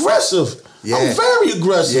 Like, I'm aggressive. Yeah. I'm very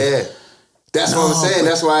aggressive. Yeah. That's what I'm saying.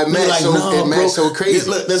 That's why it matched so crazy.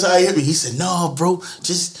 Yeah, look, that's how he hit me. He said, "No, bro,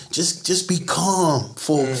 just be calm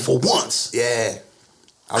for once." Yeah.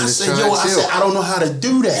 I said, I don't know how to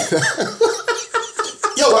do that.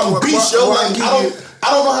 Yo, I'm a beast, yo. Like, I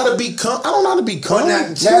don't know how to be calm. I don't know how to be calm.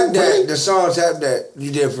 The song Tap That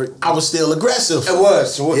you did for. I was still aggressive. It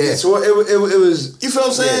was. So it was. You feel what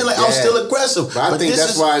I'm saying? Like I was still aggressive. But I think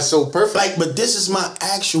that's why it's so perfect. Like, but this is my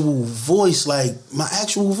actual voice. Like my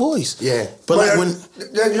actual voice. Yeah. But like when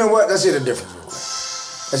you know what? Let's hit a different.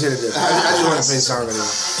 Let's hit a different. I just want to play a song anymore.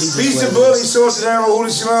 Beast the Bully, Source and Arrow, Hootie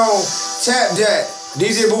Shalom, Tap That,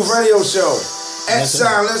 DJ Booth Radio Show. At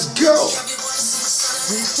sign, let's go.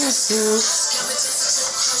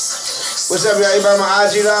 What's up, y'all? Everybody, my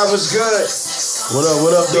IG Live was good. What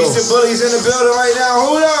up, though? Beast the Bully's in the building right now.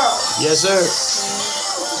 Hold up. Yes, sir.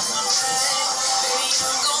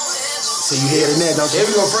 So you hear it in there, don't you? Here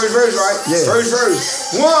we go, first verse, right? Yeah. First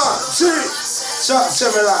verse. 1, 2, talk to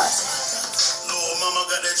me like.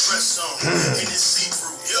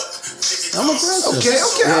 I'm aggressive. Okay.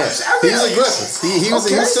 Yeah. He's aggressive. He was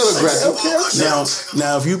still aggressive. Okay.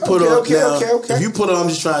 Now, if you put if you put on, I'm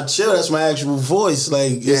just trying to chill. That's my actual voice.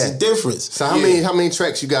 Like it's a difference. So how many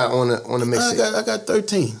tracks you got on the mixtape? I got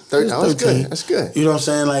 13. 13. Oh, that's good. That's good. You know what I'm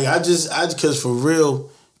saying? Like I because for real,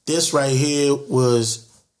 this right here was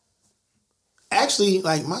actually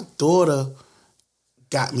like my daughter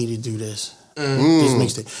got me to do this. This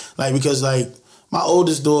mixtape. Like because like my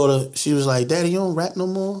oldest daughter, she was like, "Daddy, you don't rap no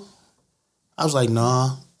more?" I was like,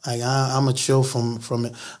 "Nah, like I'm a chill from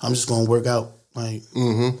it. I'm just gonna work out, like,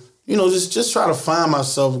 you know, just try to find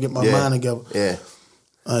myself and get my mind together." Yeah.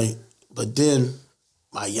 Like, but then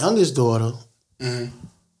my youngest daughter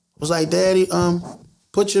was like, "Daddy,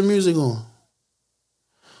 put your music on."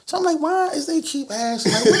 So I'm like, "Why is they keep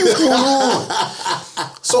asking? Like, what is going on?"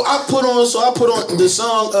 So I put on the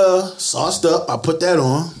song "Sauced Up." I put that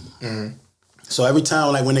on. So every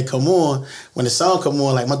time, like when the song come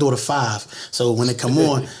on, like my daughter 5. So when it come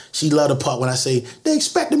on, she love the part when I say, "They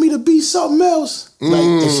expected me to be something else." Like,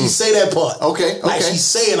 and she say that part. Okay. Like she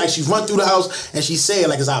say it, like she run through the house and she say it,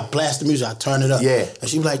 like as I blast the music, I turn it up. Yeah. And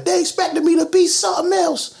she be like, "They expected me to be something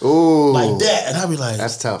else." Ooh. Like that. And I be like,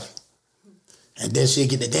 that's tough. And then she'd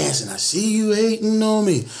get to dancing. I see you hating on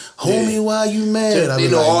me. Homie, why you mad? They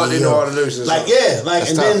know all the lyrics. Like, yeah. Like,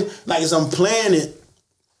 and then, like, as I'm playing it,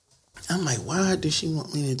 I'm like, why does she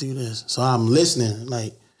want me to do this? So I'm listening,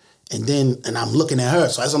 like, and I'm looking at her.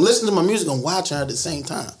 So as I'm listening to my music, I'm watching her at the same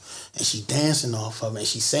time. And she dancing off of it, and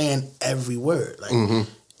she's saying every word. Like,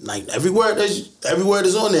 like every word is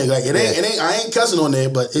on there. Like, it ain't, I ain't cussing on there,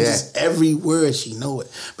 but it's just every word she know it.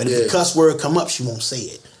 But if the cuss word come up, she won't say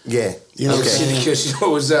it. Yeah. You know what I'm saying? Because she knows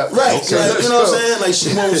what's up. Right. Okay. Like, you know what I'm saying? Like,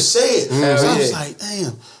 she won't say it. So I was Yeah. like,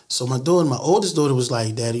 damn. So my oldest daughter was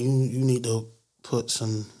like, "Daddy, you need to put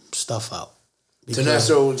some stuff out." So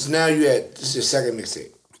now you at, this is your second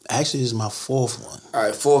mixtape. Actually, this is my 4th one. All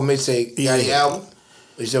right, 4th mixtape. You got any album?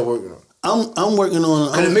 Or you still working on? I'm working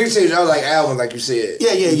on. Cause the mixtapes are like albums, like you said.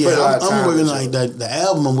 Yeah. You put a lot of I'm time working into on like the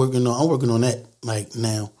album. I'm working on that like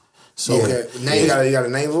now. So okay, now you got a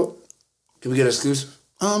name for it? Can we get an exclusive?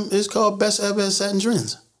 It's called Best Ever at Satin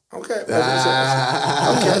Trends. Okay.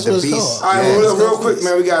 That's what it's called. All right, real quick,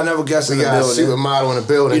 man. We got another guest in the building. We got a supermodel in the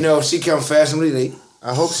building. You know, she come fashionably late.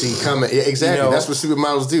 I hope she coming. Yeah, exactly. You know, that's what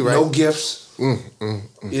supermodels do, right? No gifts. You know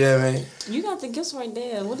what I mean? You got the gifts right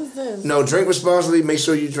there. What is this? No, drink responsibly. Make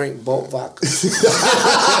sure you drink bulk vodka. I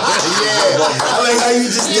like how you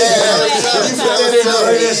just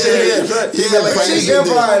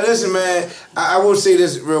Listen, man. I will say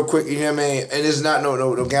this real quick. You know what I mean? And it's not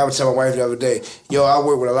no. Guy was telling my wife the other day. Yo, I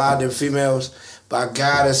work with a lot of different females, but I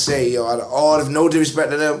gotta say, yo, out of all, if no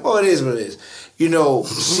disrespect to them, it is what it is. You know,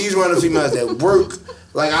 she's one of the females that work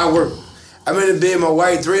like I work. I'm in the bed with my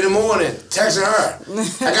wife 3 a.m, texting her.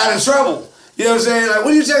 I got in trouble. You know what I'm saying? Like,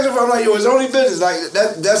 what are you texting for? I'm like, yo, it's only business. Like,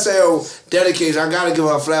 that's how dedication. I gotta give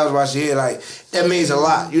her flowers while she here. Like, that means a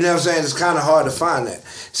lot. You know what I'm saying? It's kind of hard to find that.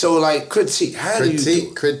 So, like, critique. How do you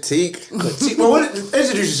do? Critique. Well,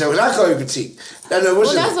 introduce yourself. I call you critique. That's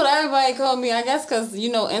what everybody called me. I guess because,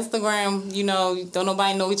 you know, Instagram, you know, don't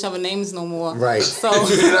nobody know each other names no more. Right. So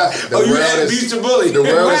you had Beast the Bully. The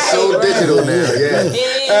world is so digital now.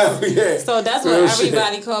 Yeah. It is. So that's what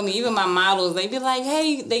everybody called me. Even my models, they be like,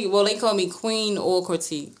 hey, they call me queen or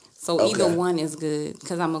critique. So either one is good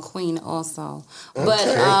because I'm a queen also. But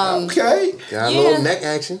Got a little neck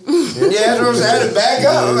action. Yeah, that's what I'm saying. I had to back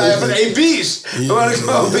up. I'm like, hey, Beast. I want to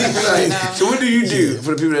call Beast. So what do you do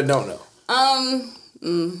for the people that don't know?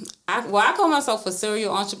 I call myself a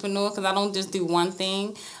serial entrepreneur because I don't just do one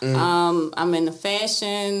thing. I'm into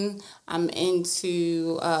fashion. I'm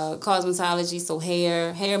into cosmetology, so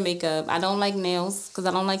hair, makeup. I don't like nails because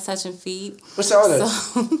I don't like touching feet. What's all that?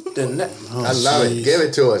 I love it. Give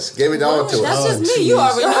it to us. Give it all to us. That's just me. You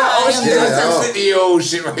already know how I am. That's 50-year-old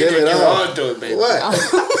shit right there. Give it on to it, baby. What?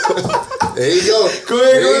 There you go. Go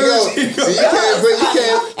ahead. See, you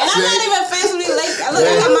can't. And I'm not even fashionably late. I look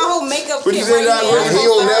at my whole makeup kit right now. He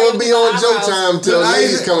will never be on Showtime till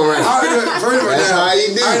ladies come around. That's how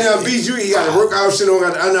he do. I know beat you. He got a workout shit on,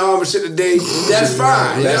 got the Under Armour shit today. That's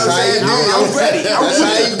fine. That's how he do. I'm ready. That's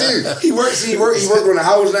how he do. He works on the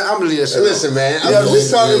house now. I'm gonna leave that shit. Listen, man. We're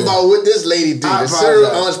talking about what this lady do. The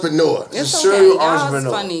serial entrepreneur. It's serial okay. entrepreneur.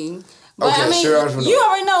 Y'all funny. But okay, I mean, sure, you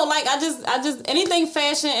already know. Like I just anything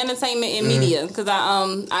fashion, entertainment, and media. Because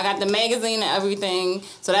I got the magazine and everything.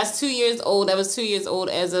 So that's 2 years old. That was 2 years old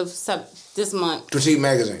as of this month. Critique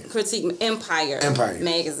magazine. Critique Empire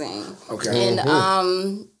magazine. Okay.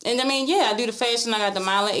 And I mean, yeah, I do the fashion. I got the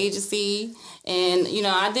modeling agency. And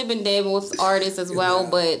I did been dabbling with artists as well,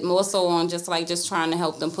 but more so on just trying to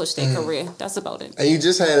help them push their career. That's about it. And you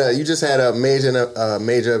just had a major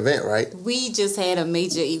event, right? We just had a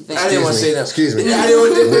major event. I didn't want to say that. Excuse me. I didn't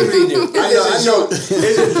want to do. I know.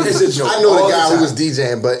 It's a joke. I know the guy who was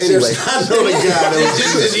DJing, but anyway, I know the guy that was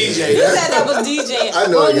just a DJ. You said that was DJ. I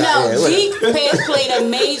know the guy. No, Geek has played a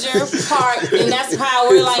major part, and that's how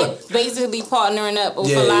we're basically partnering up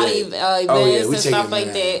with a lot of events and stuff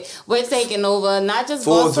like that. We're taking over, not just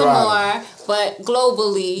Baltimore, but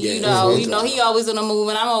globally. Yeah, you know, he always on the move,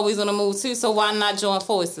 and I'm always on the move too. So why not join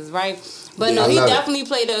forces, right? But no, he definitely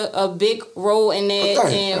played a big role in that,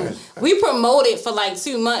 and we promoted for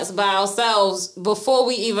 2 months by ourselves before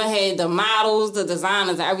we even had the models, the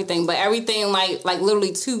designers, and everything. But everything like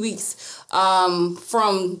literally 2 weeks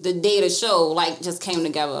from the day of the show just came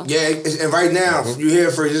together. Yeah, and right now you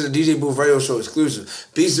hear first. This is a DJ Booth Radio Show exclusive.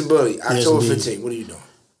 Beast and Bully, October 15th. What are you doing?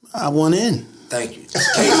 I want in. Thank you.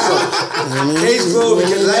 Case closed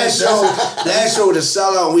because last show the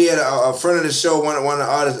sellout. We had a friend of the show, one of the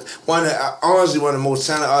artists, honestly one of the most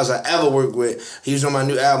talented artists I ever worked with. He was on my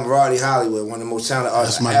new album, Roddy Hollywood, one of the most talented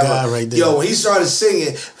artists. That's my ever. guy right there. Yo, when he started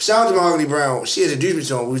singing, shout out to Mahogany Brown. She introduced me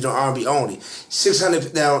to him. We was doing R&B only.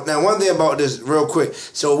 600. Now one thing about this, real quick.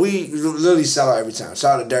 So we literally sell out every time.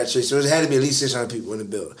 Shout out to Derek Chase. So it had to be at least 600 people in the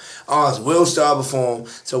building. Honestly, Will Star performed.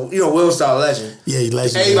 So Will Star legend. Yeah, he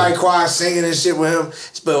legend. Everybody quiet singing and shit with him.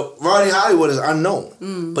 But Roddy Hollywood is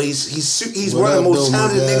unknown. But he's one of the most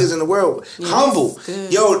talented niggas in the world. Yeah, humble.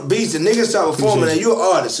 Yo, Beats, the niggas start performing and you're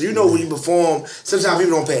an artist. So you know when you perform, sometimes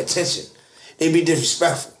people don't pay attention. They be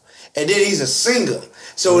disrespectful. And then he's a singer.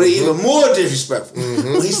 So they even more disrespectful.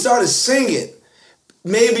 When he started singing,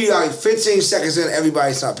 maybe 15 seconds in,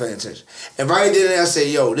 everybody stopped paying attention. And right then I said,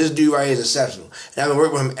 yo, this dude right here is exceptional. And I've been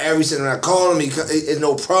working with him every single time. I call him, it's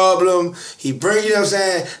no problem. He brings, you know what I'm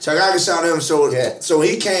saying? So I got to shout out to him. So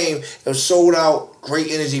he came, it was sold out, great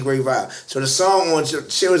energy, great vibe. So the song on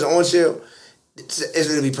Chill is on Chill, it's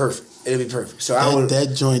going to be perfect. It'll be perfect. So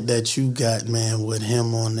that joint that you got, man, with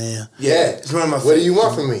him on there. Yeah, it's one of my favorites. What do you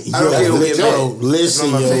want from me? I don't care who get mad. Listen,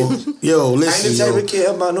 yo, listen, I ain't the type of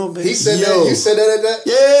kid about no baby. He said that. You said that at that?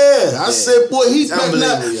 Yeah, I said, boy, he better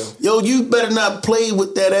not. Yo, you better not play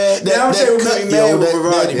with that ass. Now I'm saying we're gonna be mad with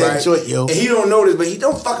Roddy, right? Joint, yo. And he don't know this, but he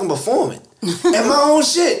don't fucking perform it. And my own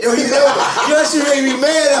shit. Yo, that shit made me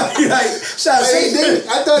mad. I'm like, he did.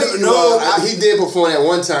 I thought he did perform that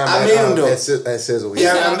one time. I made him though. At Sizzle.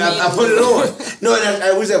 Yeah, I put it on. No,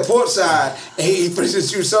 I was at Portside and he put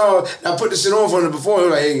this new song. I put the shit on for him before. He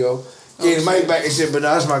was like, here you go. Gave the mic back and shit, but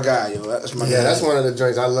that's my guy, yo. That's my guy. Yeah, that's one of the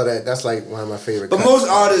joints. I love that. That's like one of my favorite. But most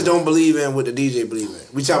artists don't believe in what the DJ believe in.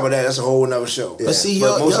 We talk about that. That's a whole nother show. But see,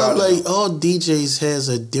 y'all like all DJs has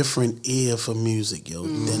a different ear for music, yo,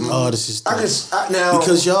 than artists do.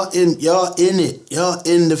 Because y'all in it, y'all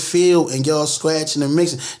in the field, and y'all scratching and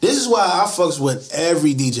mixing. This is why I fucks with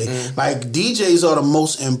every DJ. Like DJs are the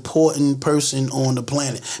most important person on the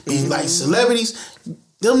planet. Like celebrities,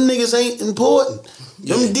 them niggas ain't important.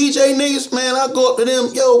 Them DJ niggas, man, I go up to them,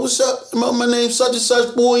 yo, what's up? My name's such and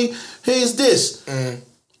such, boy. Here's this.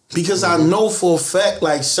 Because I know for a fact,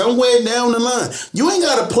 like somewhere down the line, you ain't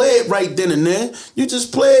gotta play it right then and there. You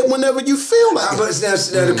just play it whenever you feel like it. But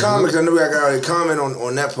now the comments, I know I got a comment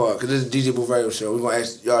on that part, because this is DJ Booth Radio Show. We're gonna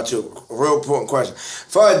ask y'all two a real important question.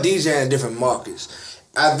 For DJing in different markets,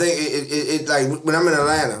 I think it like when I'm in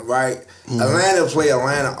Atlanta, right? Mm-hmm. Atlanta play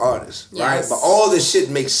Atlanta artists, right? But all this shit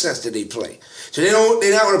makes sense that they play. So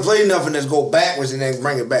they're not gonna play nothing that's go backwards and then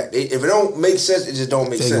bring it back. If it don't make sense, it just don't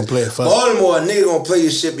make sense. Baltimore, a nigga gonna play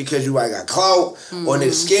your shit because you got clout or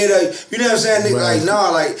nigga scared of you. You know what I'm saying? Nigga like nah,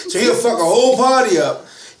 like so he'll fuck a whole party up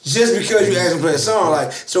just because you ask him to play a song.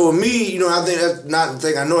 Like so with me, you know, I think that's not the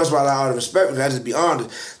thing. I know that's why I out of respect because I just be honest.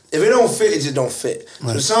 If it don't fit, it just don't fit.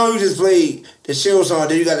 Right. The song you just played, the chill song,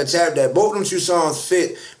 then you got to tap that. Both of them two songs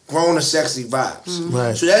fit grown and sexy vibes. Mm-hmm.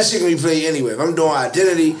 Right. So that shit can be played anywhere. If I'm doing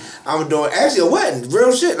Identity, I'm doing actually a wedding,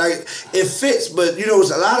 real shit. Like it fits, but you know,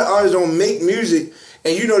 a lot of artists don't make music,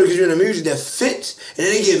 and you know because you're in the music that fits, and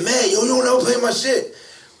then they get mad. Yo, you don't ever play my shit.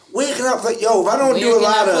 Where can I play? Yo, if I don't do a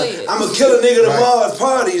lot of, I'm a killer nigga tomorrow at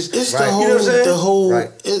parties. It's the whole, you know what I'm saying? The whole,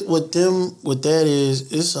 with them, what that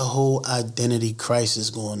is, it's a whole identity crisis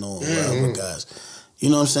going on with guys. You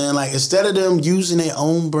know what I'm saying? Like instead of them using their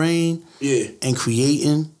own brain and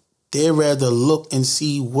creating, they'd rather look and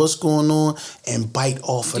see what's going on and bite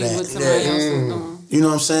off of that. You know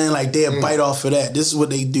what I'm saying? Like they'll bite off of that. This is what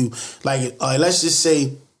they do. Like, let's just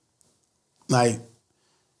say,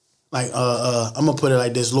 I'm gonna put it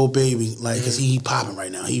like this, Lil Baby, like, cause he popping right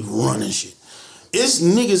now, he running shit. It's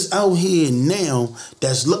niggas out here now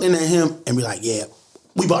that's looking at him and be like, yeah,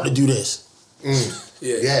 we about to do this.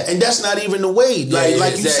 Yeah. And that's not even the way.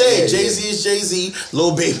 Like you said, Jay-Z is Jay-Z,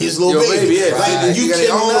 Lil Baby is Lil Baby. Like you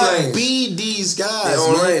cannot be these guys.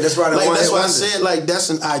 Man. That's why I said like that's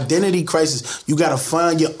an identity crisis. You gotta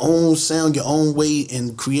find your own sound, your own way,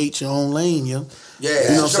 and create your own lane, yo.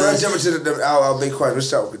 Yeah, you know so let's jump into our big question. Let's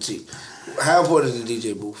start with Critique. How important is the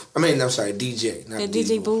DJ booth? I mean, I'm sorry, DJ. Not the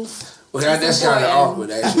DJ booth. Well, that's kind of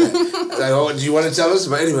awkward, actually. Like, oh, do you want to tell us?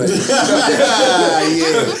 But anyway. You know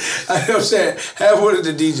what I'm saying? How important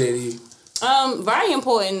is the DJ to you? Very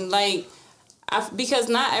important. Like, because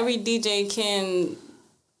not every DJ can...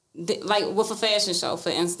 Like with a fashion show, for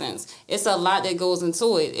instance, it's a lot that goes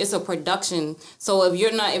into it. It's a production. So if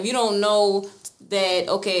you don't know that,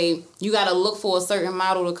 okay, you got to look for a certain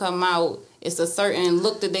model to come out. It's a certain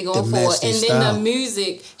look that they're going for, and then the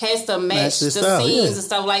music has to match the scenes and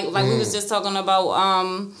stuff. Like we was just talking about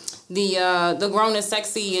the Grown and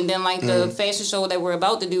Sexy, and then like the fashion show that we're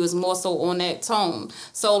about to do is more so on that tone.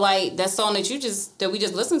 So like that song that we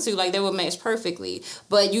just listened to, like they would match perfectly.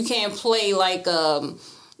 But you can't play like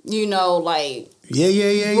you know, like yeah,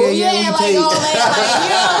 like all that, like, you know what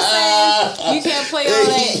I'm saying? You can't play all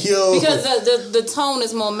that because the tone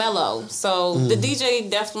is more mellow. So the DJ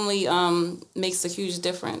definitely makes a huge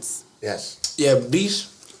difference. Yes. Yeah, Beast.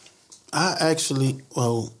 I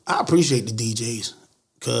appreciate the DJs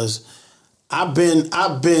because I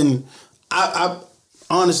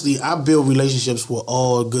honestly build relationships with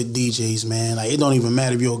all good DJs, man. Like it don't even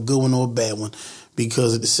matter if you're a good one or a bad one.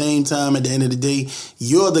 Because at the same time, at the end of the day,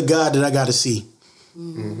 you're the guy that I got to see.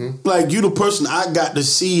 Mm-hmm. Like you the person I got to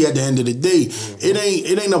see at the end of the day.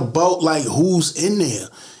 Mm-hmm. It ain't about like who's in there.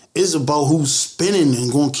 It's about who's spinning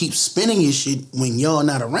and gonna keep spinning your shit when y'all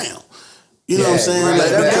not around. You know what I'm saying? Right. Like,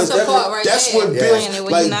 that's the part right that's there. What builds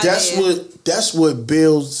like that's what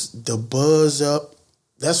builds the buzz up.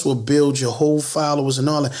 That's what builds your whole followers and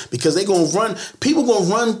all that. Because people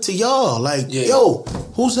gonna run to y'all like, yo,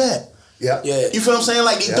 who's that? Yeah. You feel what I'm saying?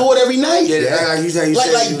 Like they do it every night. DJs,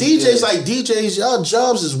 y'all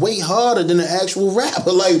jobs is way harder than the actual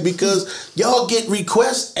rapper. Like because y'all get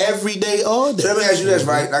requests every day, all day. So let me ask you this,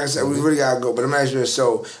 right? Like I said, we really gotta go. But let me ask you this.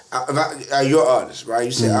 So, you're an artist, right?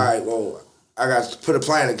 You say, all right, well, I got to put a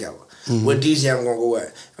plan together. What DJ I'm gonna go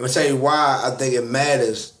at? I'm gonna tell you why I think it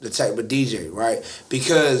matters the type of DJ, right?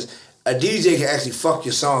 Because a DJ can actually fuck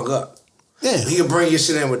your song up. Yeah, he can bring your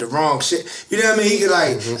shit in with the wrong shit. You know what I mean? He can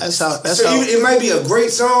like. It might be a great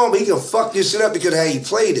song, but he can fuck your shit up because of how you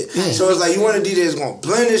played it. Yeah. So it's like you want a DJ that's gonna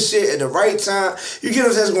blend this shit at the right time. You get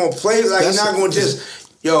him that's gonna play like you're not gonna just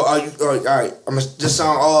all right. I'm gonna this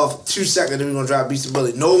song off 2 seconds, then we're gonna drop Beast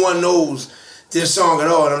Ability. No one knows this song at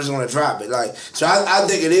all, and I'm just gonna drop it. Like so, I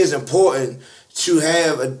think it is important to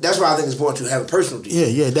have. That's why I think it's important to have a personal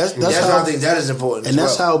DJ. Yeah. That's why I think that is important. And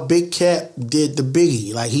that's how Big Cat did the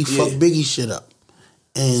Biggie. Like he fucked Biggie shit up.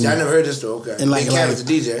 And see, I never heard this though. Okay. And Big Cat was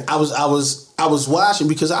the DJ. I was watching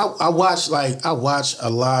because I watch a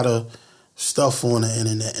lot of stuff on the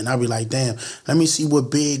internet, and I be like, damn, let me see what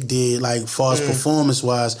Big did, like far as performance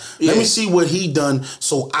wise. Let me see what he done,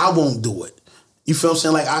 so I won't do it. You feel what I'm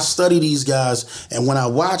saying? Like I study these guys, and when I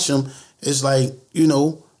watch them, it's like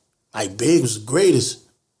like Big was the greatest,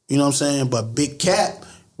 you know what I'm saying? But Big Cat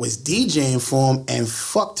was DJing for him and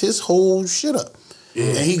fucked his whole shit up.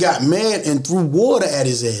 and he got mad and threw water at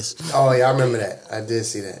his ass. Oh yeah, I remember that. I did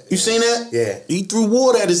see that. You seen that? Yeah. He threw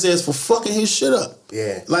water at his ass for fucking his shit up.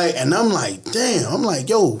 Yeah. Like, and I'm like, damn. I'm like,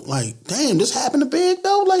 yo, like, damn, this happened to Big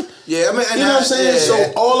though. Like, yeah, I mean, you know what I'm saying? Yeah.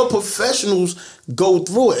 So all the professionals go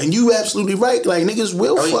through it, and you absolutely right. Like, niggas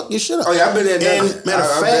will fuck your shit up. Oh yeah, I've been there. And matter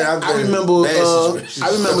of fact, I remember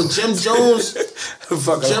Jim Jones.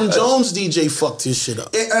 Jim Jones DJ fucked his shit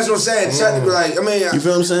up. That's what I'm saying. Technically, like, I mean, you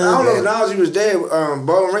feel what I'm saying? I don't know if Nas was there.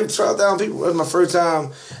 Ballin' Ring, 12,000 people. That was my first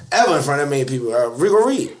time ever in front of that many people. Rico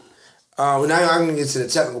Reed. Now I'm gonna get to the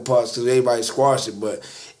technical parts because everybody squashed it, but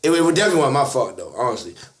it definitely wasn't my fault though,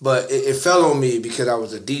 honestly. But it fell on me because I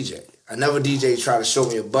was a DJ. Another DJ tried to show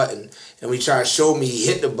me a button, and we tried to show me he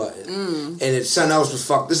hit the button, and something else was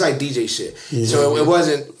fucked. This like DJ shit. Yeah. So it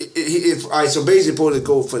wasn't. All right. So basically, supposed to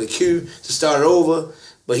go for the cue to start it over,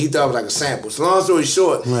 but he thought it was like a sample. So long story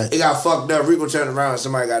short, it got fucked up. Rico turned around, and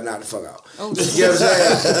somebody got knocked the fuck out. Oh, you know what I'm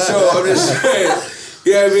saying? So I'm just saying.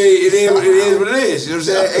 You know what I mean? It is what it is. You know what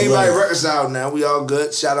I'm saying? Everybody reconciled now. We all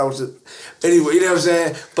good. Shout out to... Anyway, you know what I'm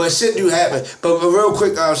saying? But shit do happen. But real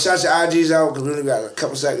quick, shout your IGs out because we only got a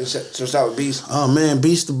couple seconds. So start with Beast. Oh, man.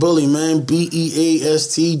 Beast the Bully, man.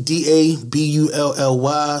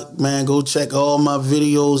 BeastDabully. Man, go check all my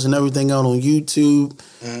videos and everything out on YouTube.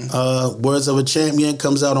 Words of a Champion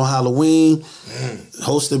comes out on Halloween.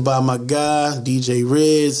 Hosted by my guy, DJ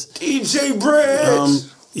Reds. DJ Reds!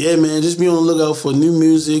 Yeah, man, just be on the lookout for new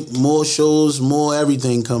music, more shows, more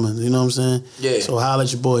everything coming. You know what I'm saying? Yeah. So holla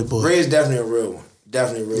at your boy. Ray is definitely a real one.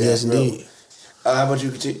 Definitely a real one. Yes, indeed. How about you,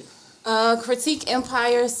 Critique? Critique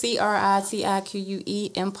Empire,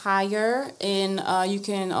 CRITIQUE Empire. And you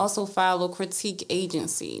can also follow Critique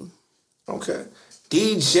Agency. Okay.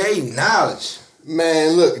 DJ Knowledge.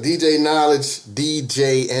 Man, look, DJ Knowledge,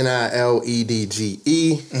 DJNILEDGE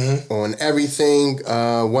on everything.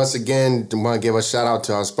 Once again, I want to give a shout out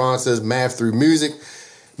to our sponsors, Math Through Music.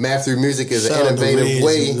 Math Through Music is an innovative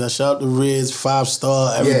way. Shout out to Riz,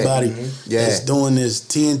 5-star, everybody that's doing this.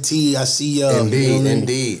 TNT, I see y'all.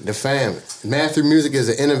 Indeed, the family. Math Through Music is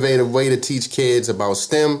an innovative way to teach kids about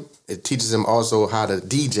STEM. It teaches them also how to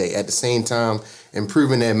DJ at the same time,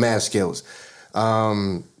 improving their math skills.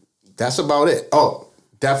 That's about it. Oh,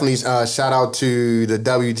 definitely shout out to the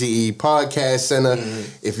WGE Podcast Center.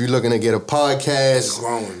 If you're looking to get a podcast, it's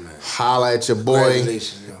growing, man. Holla at your boy.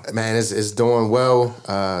 Man, it's doing well.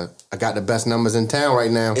 I got the best numbers in town right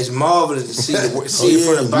now. It's marvelous to see it from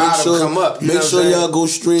the bottom come up. Make sure y'all go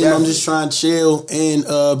stream. Definitely. I'm just trying to chill and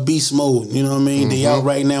beast mode. You know what I mean? They out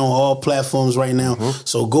right now on all platforms right now.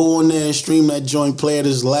 So go on there and stream that joint. Play it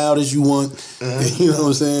as loud as you want. You know what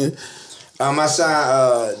I'm saying? My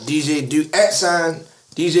sign, DJ Duke,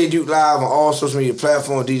 DJ Duke Live on all social media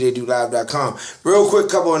platforms, DJDukeLive.com. Real quick,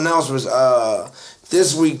 couple announcements.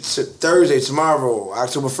 This week, Thursday, tomorrow,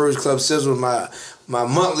 October 1st, Club Sizzle, my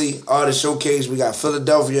monthly artist showcase. We got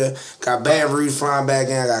Philadelphia, got Baton Rouge flying back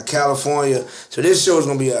in, I got California. So this show is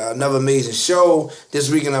going to be another amazing show. This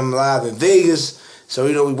weekend I'm live in Vegas. So,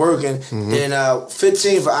 you know, we working. Then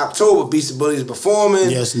 15th of October, Beast the Bully is performing.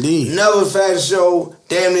 Yes, indeed. Another fashion show.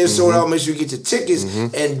 Damn near sold out. Make sure you get your tickets.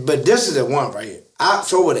 But this is the one right here.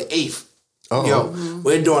 October the 8th. Yo,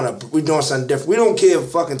 we're doing something different. We don't care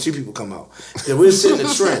if fucking 2 people come out. We're setting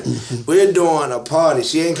the trend. We're doing a party.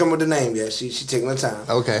 She ain't come with the name yet. She taking her time.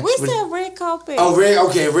 Okay. We said red carpet. Oh, red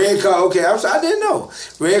carpet. Okay, I didn't know.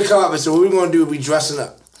 Red carpet. So what we're going to do, we dressing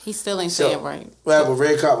up. He still ain't saying right. Well, but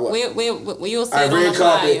red carpet. What? We you'll say it on the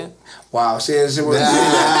flyer. Wow, say it. But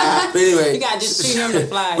anyway, you got to just shoot him the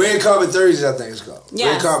flyer. Red carpet Thursdays, I think it's called.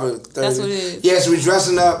 Yes, red carpet Thursdays. That's what it is. Yeah, so we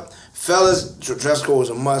dressing up. Fellas, dress code is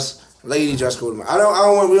a must. Lady dress code is a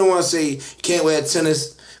must. We don't want to say you can't wear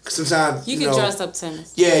tennis. Cause sometimes you can dress up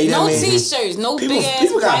tennis. Yeah, you know what I mean? T-shirts, no people, big ass.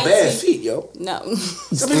 People got bad feet, yo. No,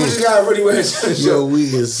 some people just got really wear tennis. Yo,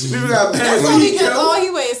 people got bad feet. That's only because all he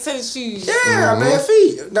wears is tennis shoes. Yeah, bad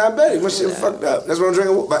feet, diabetic. My shit fucked up. That's what I'm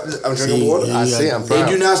drinking. I'm drinking water. I see. I'm proud.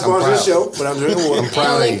 They do not sponsor the show, but I'm drinking water. I'm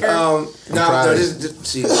proud of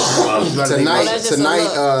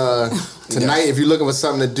you. Tonight, if you're looking for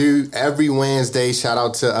something to do, every Wednesday, shout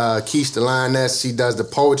out to Keish the Lioness. She does the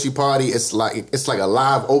poetry party. It's like a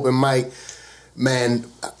live open mic. Man,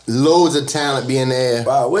 loads of talent being there.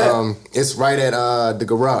 Wow, where? It's right at the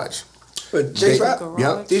Garage. Jake's Rap?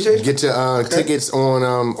 Yep. DJ? Get your tickets on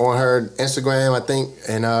her Instagram, I think,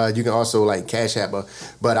 and you can also like Cash App her.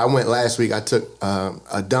 But I went last week. I took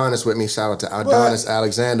Adonis with me. Shout out to Adonis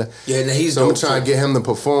Alexander. Yeah, he's so I'm trying to get him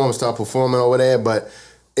to start performing over there. But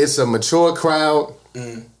it's a mature crowd.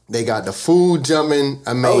 They got the food jumping.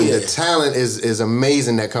 I mean, the talent is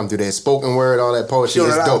amazing that come through there. Spoken word, all that poetry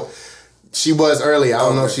is dope. She was early. I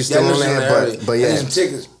don't know if she's still on there, but yeah. Some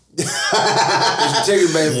tickets. Some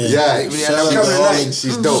tickets, baby. Yeah.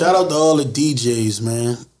 She's dope. Shout out to all the DJs,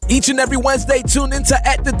 man. Each and every Wednesday, tune into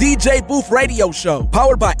At the DJ Booth Radio Show,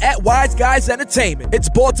 powered by At Wise Guys Entertainment. It's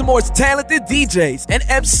Baltimore's talented DJs and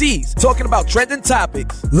MCs talking about trending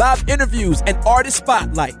topics, live interviews, and artist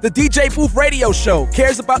spotlight. The DJ Booth Radio Show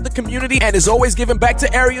cares about the community and is always giving back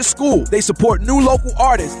to area schools. They support new local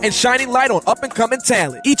artists and shining light on up-and-coming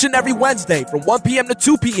talent. Each and every Wednesday from 1 p.m. to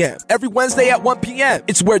 2 p.m. Every Wednesday at 1 p.m.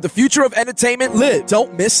 It's where the future of entertainment lives.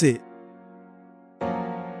 Don't miss it.